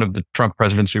 or 1 of the Trump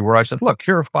presidency, where I said, look,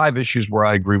 here are 5 issues where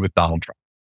I agree with Donald Trump,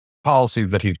 policies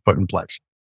that he's put in place.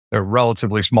 They're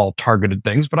relatively small targeted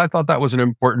things, but I thought that was an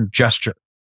important gesture,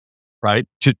 right?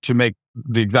 To make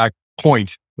the exact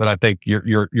point that I think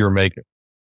you're making.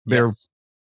 They're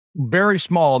very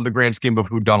small in the grand scheme of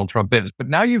who Donald Trump is, but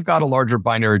now you've got a larger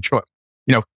binary choice.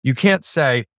 You can't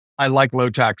say, I like low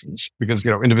taxes because,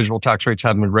 individual tax rates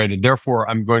haven't been rated. Therefore,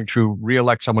 I'm going to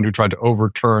reelect someone who tried to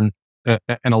overturn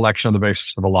an election on the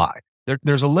basis of a lie.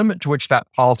 There's a limit to which that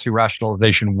policy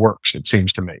rationalization works, it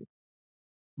seems to me,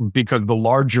 because the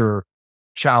larger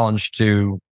challenge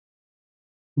to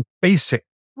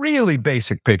really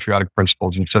basic patriotic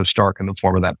principles is so stark in the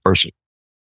form of that person.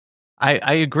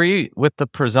 I agree with the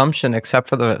presumption, except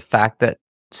for the fact that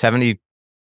 3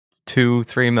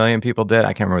 million people did.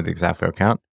 I can't remember the exact vote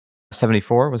count.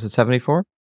 74? Was it 74?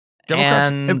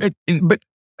 Democrats. But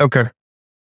okay.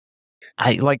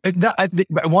 I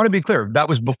want to be clear. That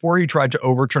was before he tried to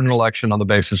overturn an election on the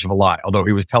basis of a lie, although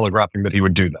he was telegraphing that he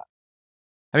would do that.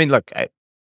 I mean, look,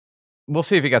 we'll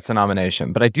see if he gets the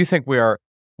nomination, but I do think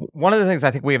one of the things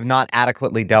I think we have not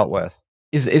adequately dealt with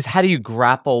is how do you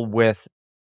grapple with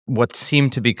what seem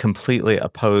to be completely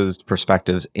opposed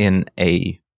perspectives in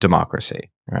a democracy,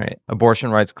 right?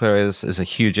 Abortion rights clearly is a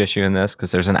huge issue in this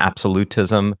because there's an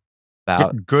absolutism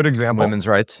about good example women's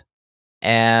rights.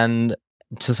 And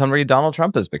to some degree, Donald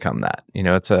Trump has become that.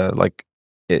 It's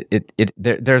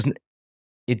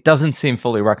it doesn't seem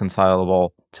fully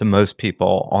reconcilable to most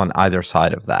people on either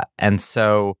side of that. And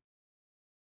so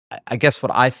I guess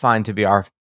what I find to be our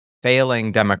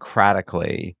failing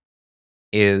democratically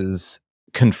is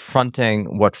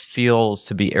confronting what feels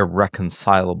to be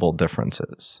irreconcilable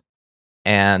differences.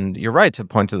 And you're right to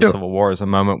point to the Civil War as a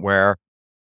moment where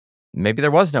maybe there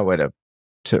was no way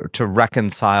to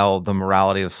reconcile the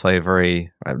morality of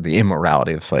slavery, the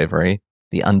immorality of slavery,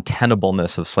 the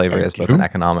untenableness of slavery as both an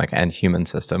economic and human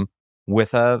system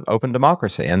with an open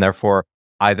democracy. And therefore,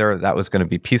 either that was going to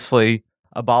be peacefully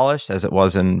abolished, as it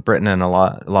was in Britain and a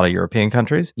lot of European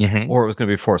countries, or it was going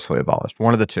to be forcefully abolished.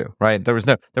 One of the two, right? There was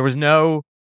no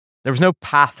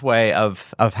pathway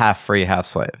of half free, half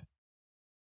slave.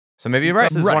 So maybe you're right.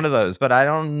 This is one of those, but I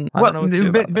don't know what to do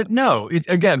about that. But no,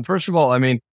 again, first of all, I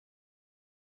mean,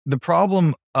 the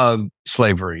problem of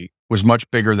slavery was much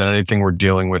bigger than anything we're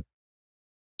dealing with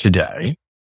today,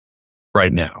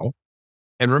 right now.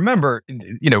 And remember,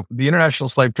 the International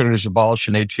Slave Trade was abolished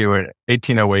in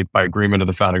 1808 by agreement of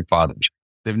the Founding Fathers.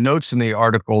 The notes in the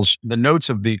articles, the notes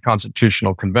of the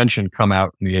Constitutional Convention come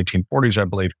out in the 1840s, I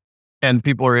believe. And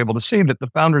people are able to see that the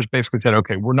founders basically said,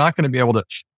 okay, we're not going to be able to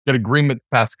get agreement to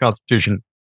pass the Constitution.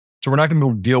 So we're not going to be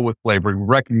able to deal with slavery. We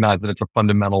recognize that it's a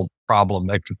fundamental problem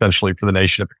existentially for the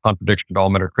nation. If a contradiction to all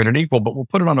men are created equal, but we'll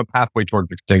put it on a pathway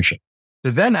towards extinction.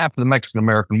 So then after the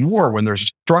Mexican-American War, when there's a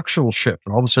structural shift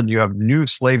and all of a sudden you have new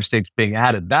slave states being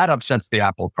added, that upsets the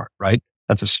apple cart, right?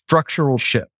 That's a structural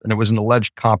shift. And it was an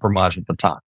alleged compromise at the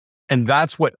time. And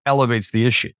that's what elevates the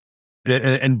issue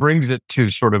and brings it to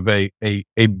sort of a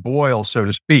boil, so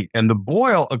to speak. And the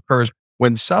boil occurs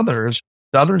when southern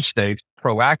states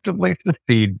proactively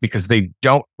secede because they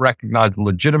don't recognize the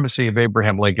legitimacy of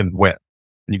Abraham Lincoln's win.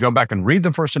 And you go back and read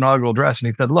the first inaugural address, and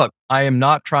he said, look, I am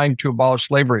not trying to abolish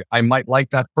slavery. I might like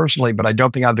that personally, but I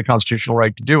don't think I have the constitutional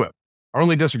right to do it. Our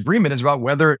only disagreement is about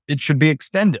whether it should be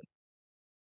extended.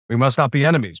 We must not be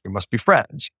enemies. We must be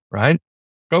friends, right?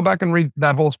 Go back and read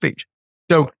that whole speech.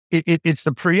 So it's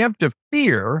the preemptive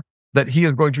fear that he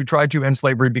is going to try to end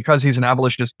slavery because he's an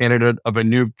abolitionist candidate of a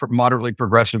new moderately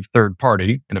progressive third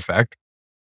party, in effect,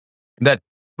 that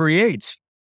creates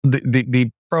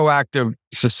the proactive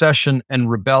secession and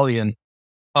rebellion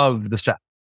of the South.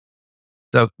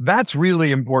 So that's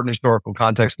really important historical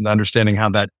context and understanding how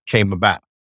that came about.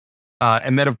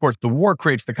 And then, of course, the war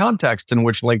creates the context in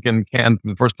which Lincoln can,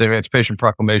 first the Emancipation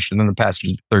Proclamation and the passage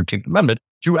of the 13th Amendment,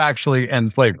 to actually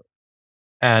end slavery.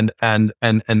 And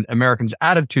Americans'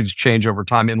 attitudes change over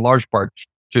time, in large part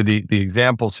to the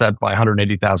example set by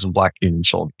 180,000 Black Union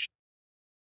soldiers.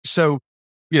 So,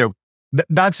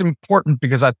 that's important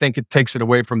because I think it takes it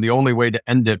away from the only way to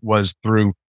end it was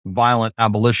through violent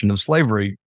abolition of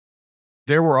slavery.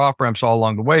 There were off-ramps all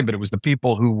along the way, but it was the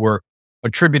people who were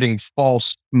attributing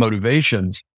false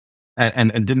motivations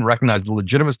and didn't recognize the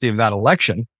legitimacy of that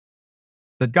election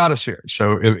that got us here.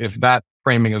 So if that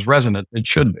framing is resonant, it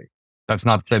should be. That's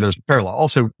not to say there's a parallel.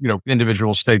 Also,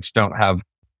 individual states don't have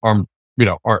armed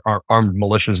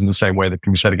militias in the same way that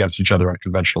can be set against each other on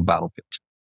conventional battlefields.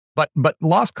 But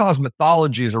lost cause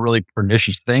mythology is a really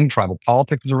pernicious thing. Tribal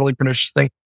politics is a really pernicious thing,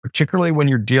 particularly when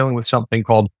you're dealing with something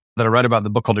that I read about in the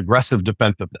book called aggressive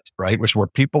defensiveness, right? Which is where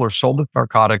people are sold a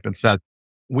narcotic and said,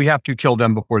 we have to kill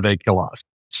them before they kill us.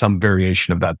 Some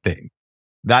variation of that thing.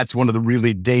 That's one of the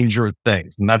really dangerous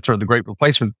things. And that's where the Great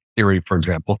Replacement Theory, for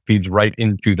example, feeds right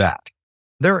into that.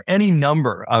 There are any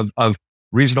number of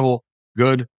reasonable,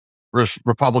 good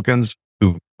Republicans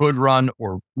who could run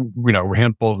or, a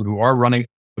handful who are running,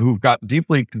 who've got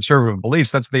deeply conservative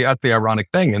beliefs. That's the ironic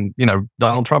thing. And,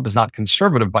 Donald Trump is not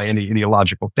conservative by any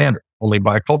ideological standard, only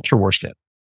by a culture war standard.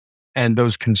 And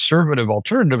those conservative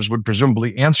alternatives would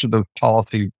presumably answer those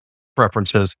policy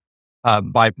preferences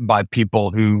by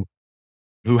people who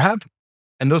have them.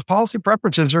 And those policy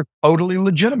preferences are totally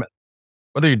legitimate,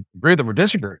 whether you agree with them or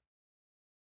disagree.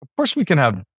 Of course, we can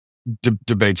have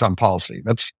debates on policy.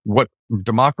 That's what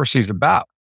democracy is about.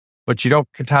 But you don't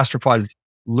catastrophize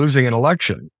losing an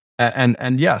election.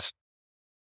 And yes,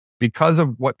 because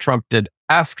of what Trump did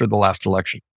after the last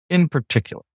election, in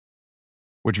particular,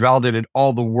 which validated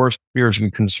all the worst fears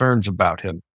and concerns about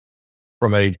him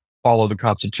from a follow the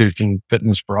Constitution,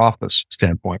 fitness for office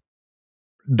standpoint,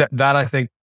 that I think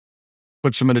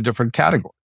puts him in a different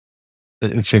category,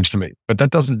 it seems to me. But that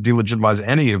doesn't delegitimize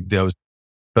any of those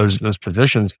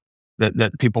positions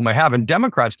that people may have. And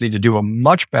Democrats need to do a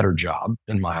much better job,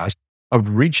 in my eyes, of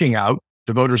reaching out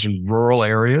to voters in rural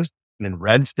areas and in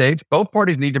red states. Both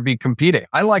parties need to be competing.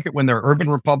 I like it when they're urban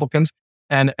Republicans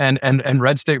and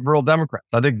red state rural Democrats.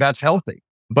 I think that's healthy.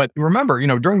 But remember,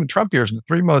 during the Trump years, the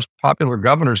three most popular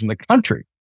governors in the country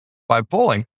by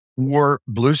polling were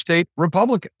blue state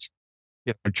Republicans.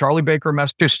 Charlie Baker of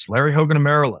Massachusetts, Larry Hogan of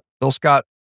Maryland, Bill Scott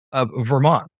of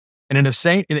Vermont. And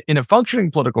in a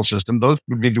functioning political system, those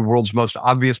would be the world's most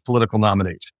obvious political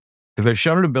nominees, because they've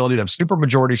shown an ability to have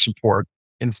supermajority support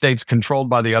in states controlled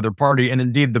by the other party. And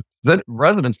indeed, the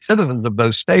resident citizens of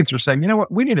those states are saying,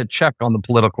 we need to check on the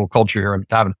political culture here and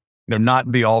have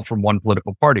not be all from one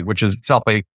political party, which is itself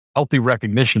a healthy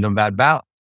recognition of that balance.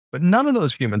 But none of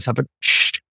those humans have a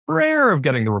rare of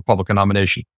getting the Republican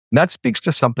nomination. And that speaks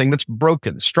to something that's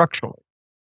broken structurally.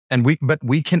 And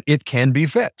it can be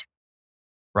fixed,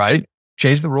 right?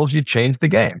 Change the rules, you change the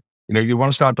game. You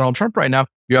want to stop Donald Trump right now,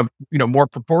 you have, more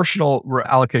proportional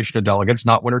allocation of delegates,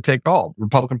 not winner take all. The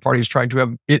Republican Party is trying to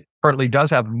have, it currently does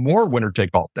have more winner take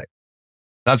all things.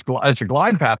 That's a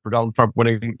glide path for Donald Trump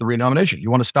winning the renomination.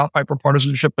 You want to stop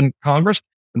hyperpartisanship in Congress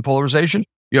and polarization?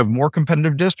 You have more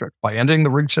competitive districts by ending the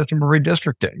rigged system of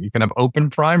redistricting. You can have open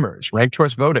primaries, ranked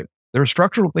choice voting. There are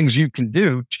structural things you can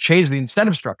do to change the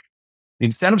incentive structure. The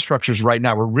incentive structures right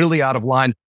now are really out of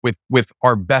line with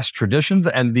our best traditions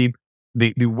and the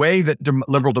way that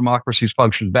liberal democracies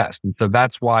function best. And so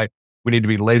that's why we need to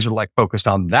be laser-like focused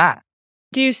on that.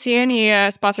 Do you see any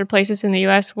spots or places in the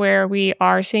U.S. where we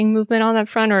are seeing movement on that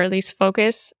front, or at least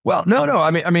focus? Well, no.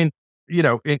 I mean,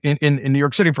 in New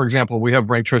York City, for example, we have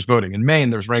ranked choice voting. In Maine,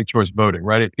 there's ranked choice voting,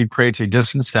 right? It creates a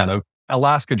disincentive.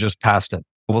 Alaska just passed it.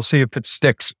 We'll see if it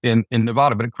sticks in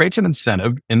Nevada, but it creates an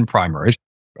incentive in primaries,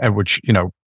 at which,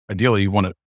 ideally you want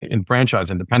to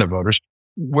enfranchise independent voters,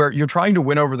 where you're trying to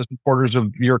win over the supporters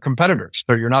of your competitors.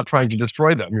 So you're not trying to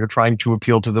destroy them. You're trying to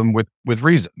appeal to them with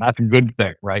reason. That's a good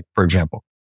thing, right? For example,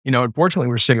 unfortunately,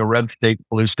 we're seeing a red state,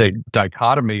 blue state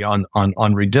dichotomy on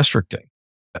redistricting.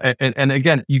 And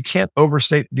again, you can't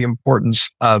overstate the importance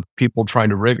of people trying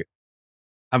to rig it,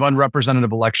 have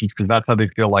unrepresentative elections, because that's how they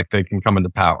feel like they can come into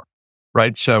power,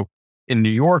 right? So in New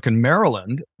York and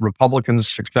Maryland, Republicans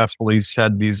successfully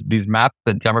said these maps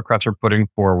that Democrats are putting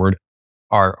forward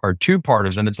are too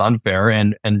partisan. It's unfair,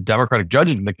 and Democratic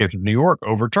judges in the case of New York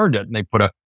overturned it, and they put a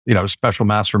special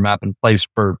master map in place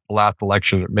for the last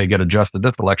election that may get adjusted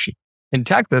this election. In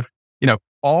Texas,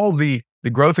 all the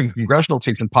growth in congressional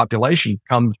seats and population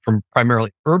comes from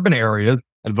primarily urban areas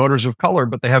and voters of color,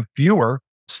 but they have fewer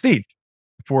seats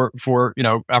for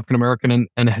African American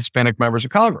and Hispanic members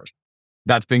of Congress.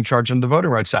 That's being charged in the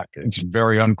Voting Rights Act. It's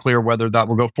very unclear whether that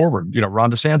will go forward.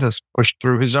 Ron DeSantis pushed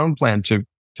through his own plan to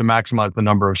maximize the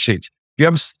number of seats. You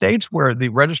have states where the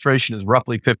registration is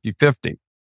roughly 50-50.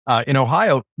 In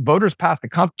Ohio, voters passed a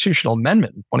constitutional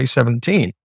amendment in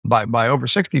 2017 by over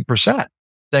 60%,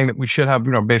 saying that we should have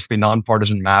basically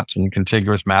nonpartisan maps and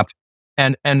contiguous maps,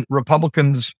 and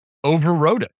Republicans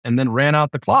overrode it and then ran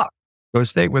out the clock. So a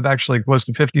state with actually close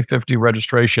to 50-50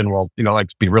 registration,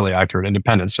 let's be really accurate,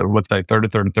 independence, so let's say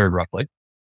third roughly,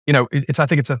 I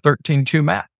think it's a 13-2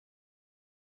 map.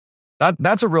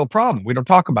 That's a real problem. We don't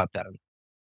talk about that.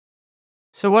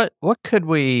 So what could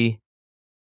we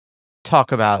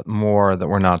talk about more that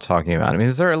we're not talking about? I mean,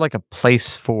 is there like a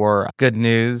place for good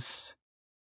news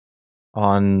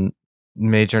on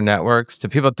major networks? Do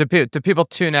people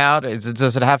tune out?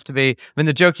 Does it have to be? I mean,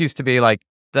 the joke used to be like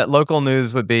that local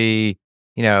news would be,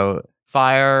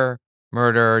 fire,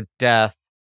 murder, death,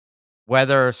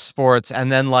 weather, sports,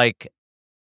 and then like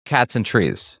cats and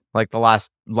trees, like the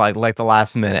last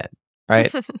minute,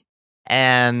 right?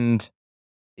 And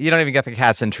you don't even get the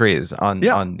cats and trees on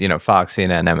Fox,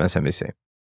 CNN, MSNBC.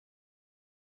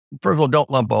 First of all, don't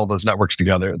lump all those networks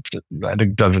together. I think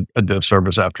it does a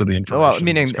disservice after the information. Well,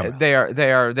 meaning they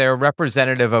are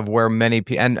representative of where many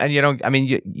people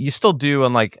and you still do,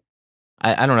 unlike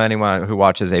I don't know anyone who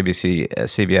watches ABC,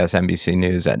 CBS, NBC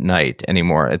News at night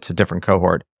anymore. It's a different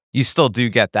cohort. You still do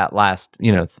get that last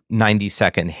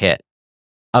 90-second hit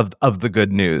of the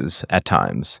good news at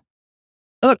times.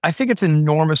 Look, I think it's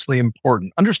enormously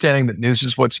important. Understanding that news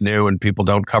is what's new, and people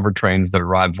don't cover trains that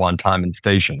arrive on time in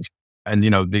stations. And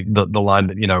the line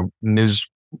that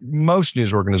most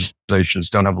news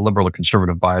organizations don't have a liberal or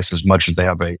conservative bias as much as they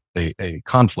have a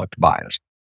conflict bias,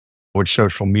 which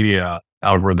social media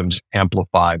algorithms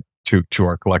amplify to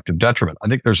our collective detriment. I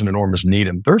think there's an enormous need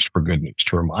and thirst for good news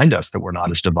to remind us that we're not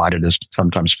as divided as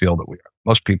sometimes feel that we are.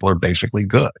 Most people are basically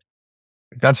good.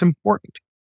 That's important.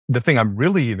 The thing I'm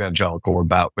really evangelical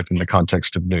about within the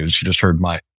context of news, you just heard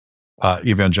my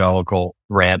evangelical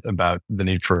rant about the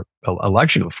need for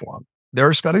election reform. There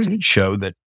are studies that show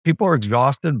that people are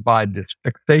exhausted by this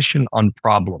fixation on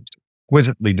problems,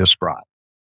 exquisitely described,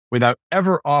 without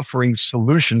ever offering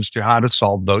solutions to how to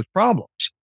solve those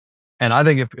problems. And I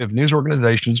think if news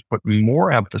organizations put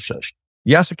more emphasis,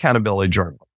 yes, accountability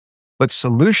journalism, but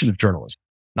solutions journalism,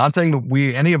 not saying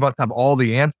that any of us have all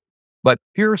the answers, but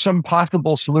here are some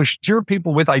possible solutions. Here are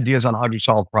people with ideas on how to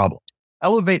solve problems.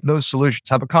 Elevate those solutions.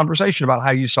 Have a conversation about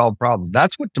how you solve problems.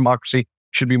 That's what democracy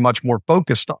should be much more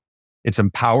focused on. It's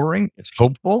empowering. It's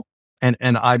hopeful. And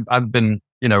I've been,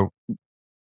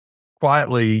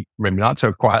 quietly, maybe not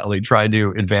so quietly, trying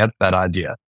to advance that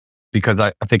idea because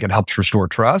I think it helps restore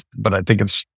trust. But I think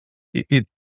it's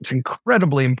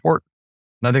incredibly important.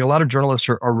 And I think a lot of journalists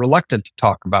are reluctant to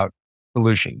talk about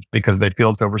solutions because they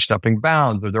feel it's overstepping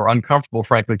bounds, or they're uncomfortable,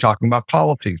 frankly, talking about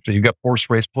politics. So you get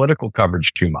horse-race political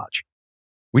coverage too much.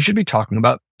 We should be talking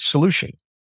about solutions.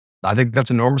 I think that's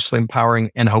enormously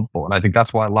empowering and hopeful. And I think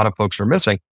that's why a lot of folks are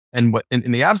missing. And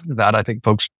in the absence of that, I think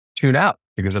folks tune out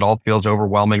because it all feels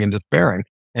overwhelming and despairing.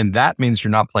 And that means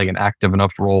you're not playing an active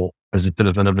enough role as a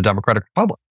citizen of the Democratic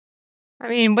Republic. I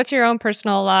mean, what's your own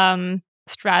personal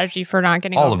strategy for not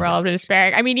getting overwhelmed and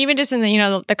despairing? I mean, even just in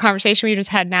the conversation we just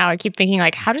had now, I keep thinking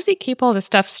like, how does he keep all this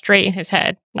stuff straight in his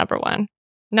head? Number one.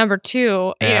 Number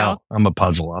two, I'm a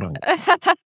puzzle. I don't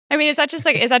know. I mean, is that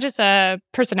just a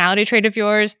personality trait of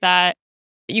yours that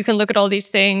you can look at all these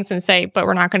things and say, but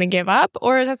we're not going to give up?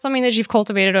 Or is that something that you've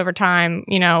cultivated over time,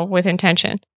 with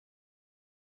intention?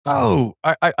 Oh,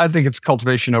 I think it's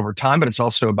cultivation over time, but it's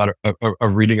also about a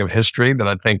reading of history that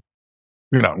I think,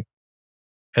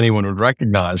 anyone would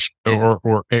recognize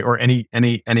or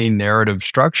any narrative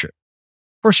structure.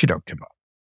 Of course you don't give up.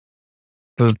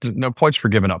 There's no points for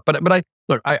giving up. But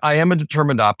I am a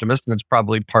determined optimist, and it's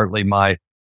probably partly my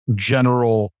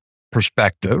general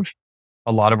perspective.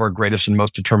 A lot of our greatest and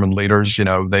most determined leaders,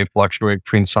 they fluctuate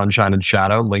between sunshine and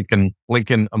shadow,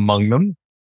 Lincoln among them.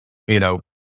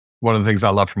 One of the things I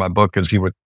love from my book is he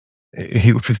was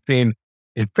seen,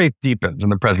 his faith deepens in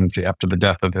the presidency after the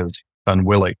death of his son,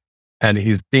 Willie. And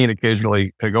he's seen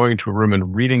occasionally going into a room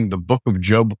and reading the book of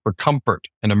Job for comfort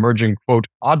and emerging, quote,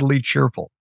 oddly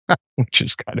cheerful, which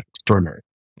is kind of extraordinary.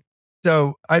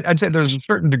 So I'd say there's a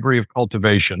certain degree of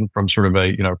cultivation from sort of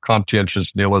a,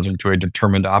 conscientious nihilism to a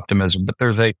determined optimism. But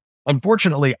there's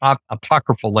unfortunately,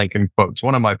 apocryphal Lincoln quote. It's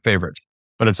one of my favorites,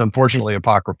 but it's unfortunately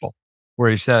apocryphal,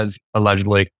 where he says,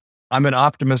 allegedly, I'm an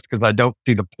optimist because I don't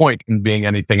see the point in being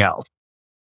anything else.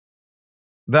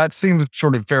 That seems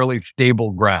sort of fairly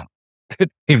stable ground, it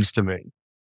seems to me.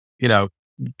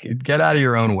 get out of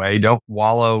your own way. Don't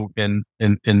wallow in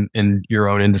your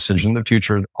own indecision. The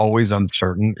future is always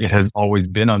uncertain. It has always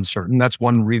been uncertain. That's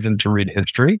one reason to read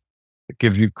history. It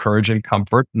gives you courage and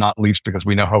comfort, not least because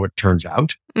we know how it turns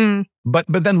out. But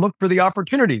then look for the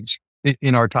opportunities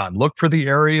in our time. Look for the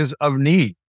areas of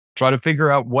need. Try to figure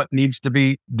out what needs to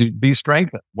be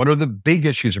strengthened. What are the big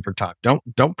issues of our time?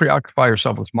 Don't preoccupy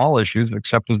yourself with small issues,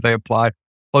 except as they apply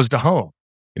close to home.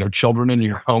 Children in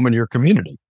your home and your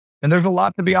community. And there's a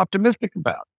lot to be optimistic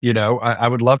about. I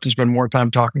would love to spend more time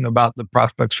talking about the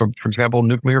prospects for example,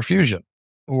 nuclear fusion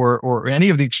or any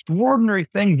of the extraordinary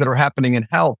things that are happening in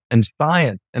health and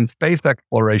science and space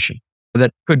exploration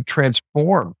that could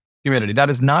transform humanity. That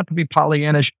is not to be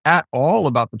Pollyannish at all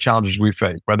about the challenges we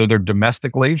face, whether they're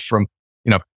domestically from,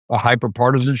 a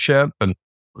hyper-partisanship and,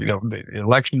 the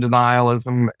election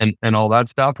denialism and all that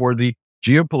stuff, or the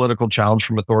geopolitical challenge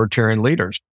from authoritarian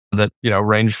leaders that,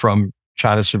 range from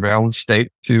China's surveillance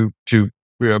state to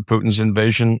Putin's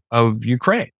invasion of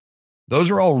Ukraine. Those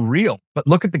are all real, but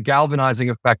look at the galvanizing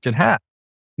effect it had.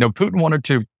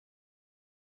 Putin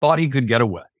thought he could get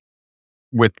away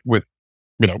with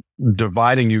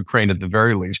dividing Ukraine at the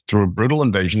very least through a brutal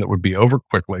invasion that would be over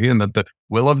quickly and that the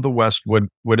will of the West would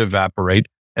evaporate.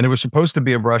 And it was supposed to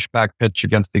be a brushback pitch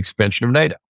against the expansion of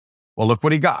NATO. Well, look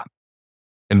what he got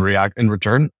in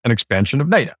return, an expansion of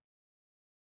NATO.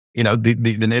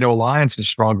 The NATO alliance is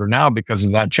stronger now because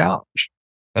of that challenge.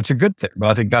 That's a good thing, but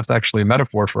I think that's actually a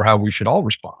metaphor for how we should all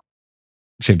respond,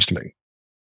 it seems to me.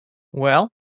 Well,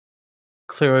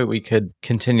 clearly we could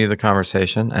continue the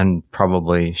conversation and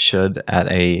probably should at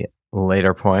a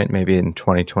later point, maybe in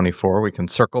 2024. We can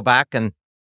circle back and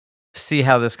see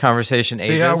how this conversation ages.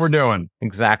 See how we're doing.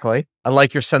 Exactly. I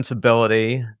like your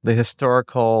sensibility. The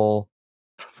historical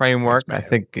framework, I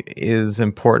think, is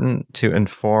important to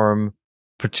inform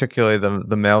particularly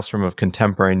the maelstrom of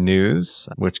contemporary news,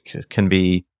 which can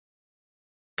be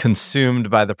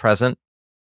consumed by the present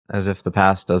as if the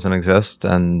past doesn't exist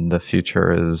and the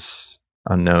future is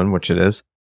unknown, which it is.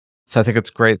 So I think it's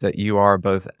great that you are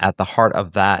both at the heart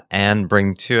of that and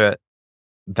bring to it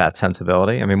that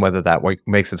sensibility. I mean, whether that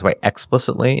makes its way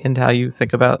explicitly into how you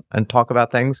think about and talk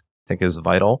about things, I think is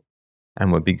vital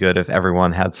and would be good if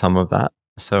everyone had some of that.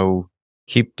 So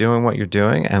keep doing what you're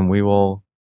doing and we will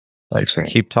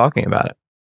keep talking about it.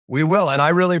 We will. And I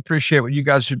really appreciate what you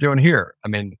guys are doing here. I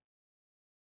mean,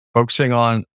 focusing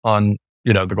on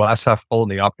the glass half full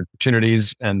and the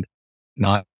opportunities and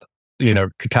not,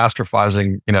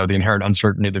 catastrophizing, the inherent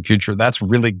uncertainty of the future. That's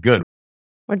really good.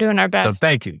 We're doing our best. So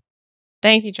thank you.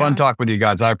 Thank you, John. Fun talk with you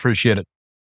guys. I appreciate it.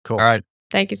 Cool. All right.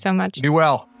 Thank you so much. Be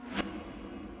well.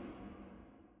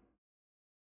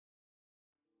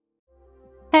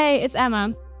 Hey, it's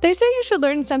Emma. They say you should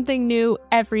learn something new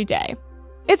every day.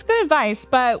 It's good advice,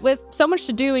 but with so much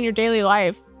to do in your daily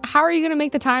life, how are you going to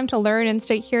make the time to learn and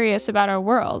stay curious about our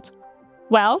world?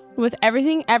 Well, with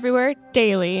Everything Everywhere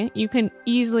Daily, you can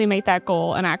easily make that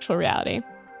goal an actual reality.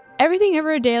 Everything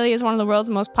Everywhere Daily is one of the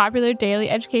world's most popular daily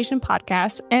education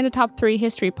podcasts and a top 3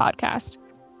 history podcast.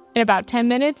 In about 10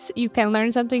 minutes, you can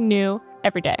learn something new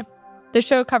every day. The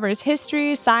show covers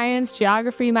history, science,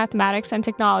 geography, mathematics, and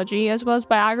technology, as well as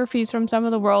biographies from some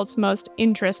of the world's most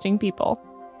interesting people.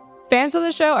 Fans of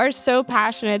the show are so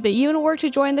passionate that even work to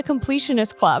join the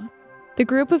Completionist Club, the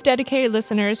group of dedicated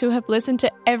listeners who have listened to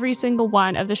every single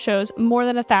one of the show's more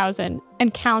than 1,000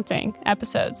 and counting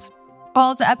episodes.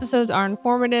 All of the episodes are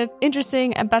informative,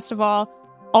 interesting, and best of all,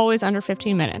 always under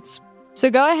 15 minutes. So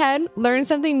go ahead, learn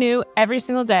something new every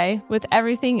single day with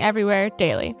Everything Everywhere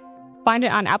Daily. Find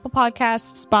it on Apple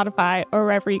Podcasts, Spotify, or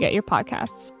wherever you get your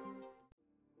podcasts.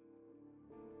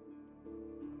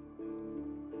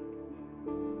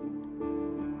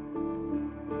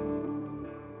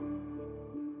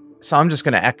 So I'm just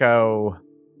going to echo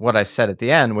what I said at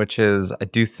the end, which is I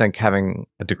do think having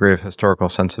a degree of historical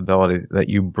sensibility that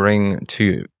you bring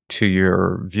to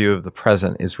your view of the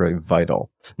present is really vital.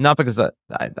 Not because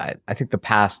I think the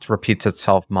past repeats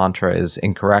itself mantra is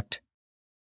incorrect.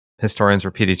 Historians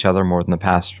repeat each other more than the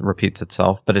past repeats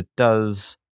itself, but it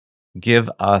does give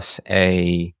us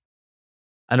an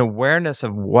awareness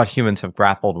of what humans have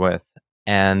grappled with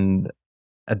and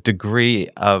a degree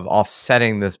of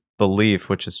offsetting this belief,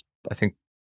 which is, I think,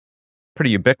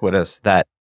 pretty ubiquitous, that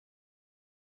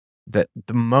the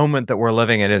moment that we're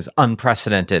living in is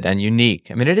unprecedented and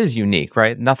unique. I mean, it is unique,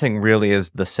 right? Nothing really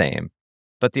is the same.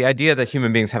 But the idea that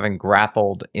human beings having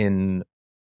grappled in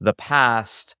the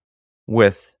past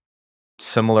with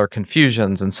similar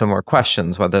confusions and similar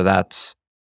questions, whether that's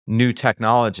new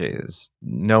technologies.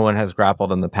 No one has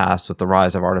grappled in the past with the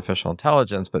rise of artificial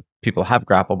intelligence, but people have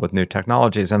grappled with new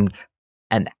technologies. And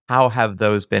And how have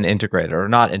those been integrated or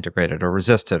not integrated or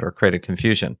resisted or created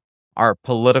confusion? Our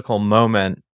political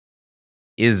moment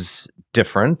is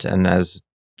different. And as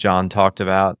John talked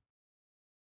about,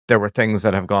 there were things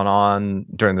that have gone on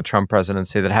during the Trump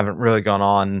presidency that haven't really gone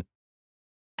on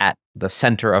at the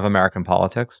center of American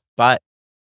politics. But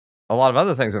a lot of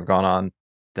other things have gone on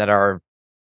that are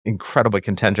incredibly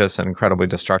contentious and incredibly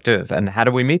destructive. And how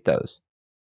do we meet those?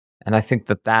 And I think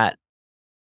that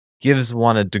gives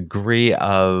one a degree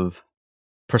of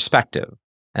perspective.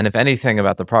 And if anything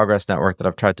about the Progress Network that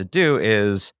I've tried to do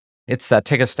is it's that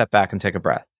take a step back and take a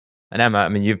breath. And Emma, I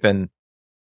mean, you've been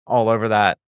all over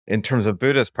that in terms of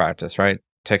Buddhist practice, right?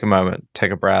 Take a moment,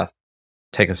 take a breath,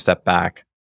 take a step back.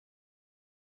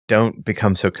 Don't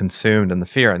become so consumed in the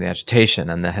fear and the agitation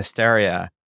and the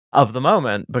hysteria of the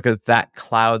moment, because that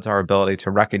clouds our ability to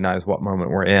recognize what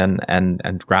moment we're in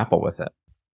and grapple with it.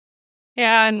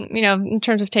 Yeah, and in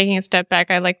terms of taking a step back,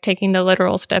 I like taking the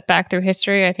literal step back through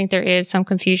history. I think there is some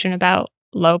confusion about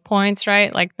low points,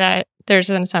 right? Like that there's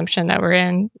an assumption that we're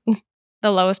in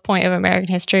the lowest point of American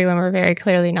history when we're very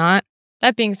clearly not.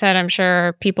 That being said, I'm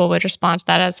sure people would respond to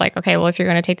that as like, okay, well, if you're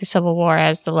going to take the Civil War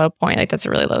as the low point, like that's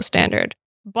a really low standard.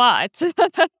 But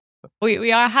we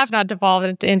have not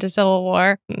devolved into Civil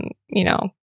War,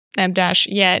 M-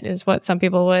 yet is what some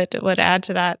people would add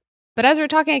to that. But as we were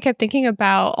talking, I kept thinking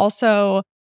about also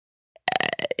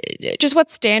just what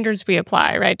standards we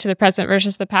apply, right, to the present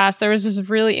versus the past. There was this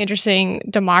really interesting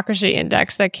democracy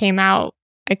index that came out.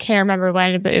 I can't remember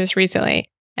when, but it was recently.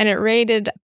 And it rated,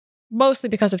 mostly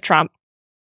because of Trump,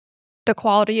 the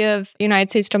quality of United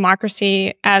States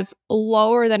democracy as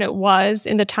lower than it was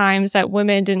in the times that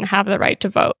women didn't have the right to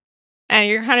vote. And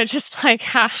you're kind of just like,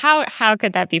 how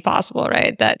could that be possible,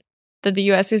 right? That the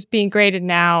U.S. is being graded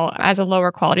now as a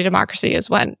lower quality democracy is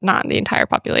when not the entire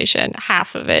population,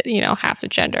 half of it, half the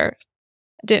gender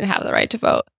didn't have the right to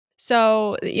vote.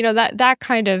 So, that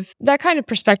kind of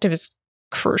perspective is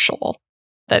crucial.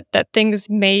 That things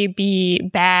may be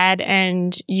bad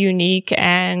and unique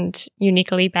and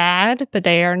uniquely bad, but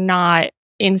they are not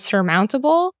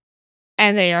insurmountable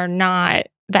and they are not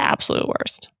the absolute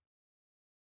worst.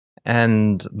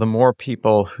 And the more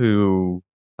people who,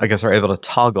 I guess, are able to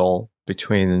toggle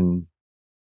between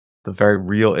the very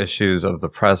real issues of the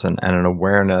present and an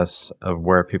awareness of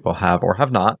where people have or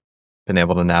have not been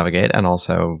able to navigate, and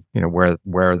also,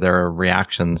 where their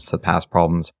reactions to past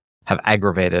problems have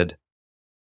aggravated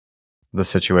the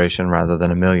situation rather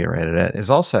than ameliorated it, is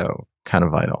also kind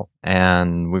of vital.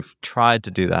 And we've tried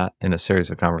to do that in a series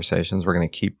of conversations. We're going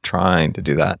to keep trying to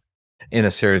do that in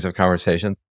a series of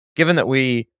conversations. Given that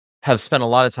we have spent a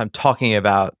lot of time talking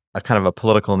about a kind of a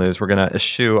political news, we're going to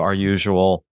eschew our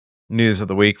usual news of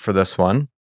the week for this one.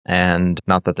 And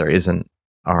not that there isn't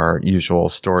our usual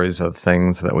stories of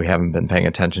things that we haven't been paying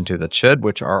attention to that should,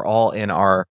 which are all in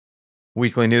our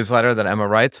weekly newsletter that Emma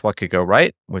writes, What Could Go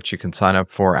Right, which you can sign up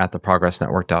for at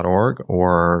theprogressnetwork.org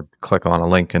or click on a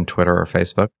link in Twitter or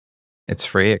Facebook. It's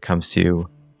free. It comes to you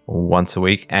once a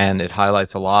week, and it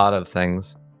highlights a lot of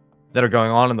things that are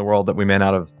going on in the world that we may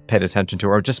not have paid attention to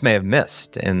or just may have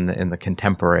missed in the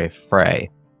contemporary fray.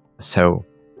 So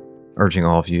urging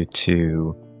all of you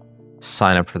to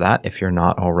sign up for that if you're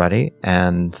not already.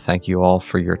 And thank you all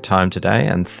for your time today.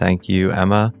 And thank you,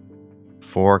 Emma,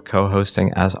 for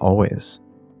co-hosting as always.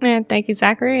 And thank you,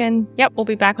 Zachary. And yep, we'll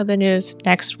be back with the news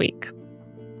next week.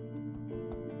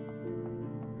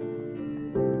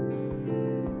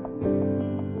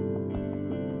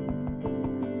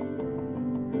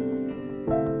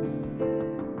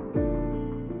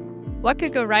 What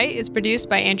Could Go Right is produced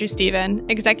by Andrew Steven,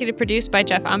 executive produced by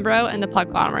Jeff Umbro and the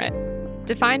Pluglomerate.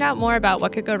 To find out more about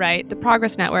What Could Go Right, the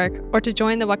Progress Network, or to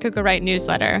join the What Could Go Right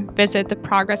newsletter, visit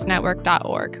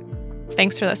theprogressnetwork.org.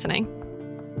 Thanks for listening.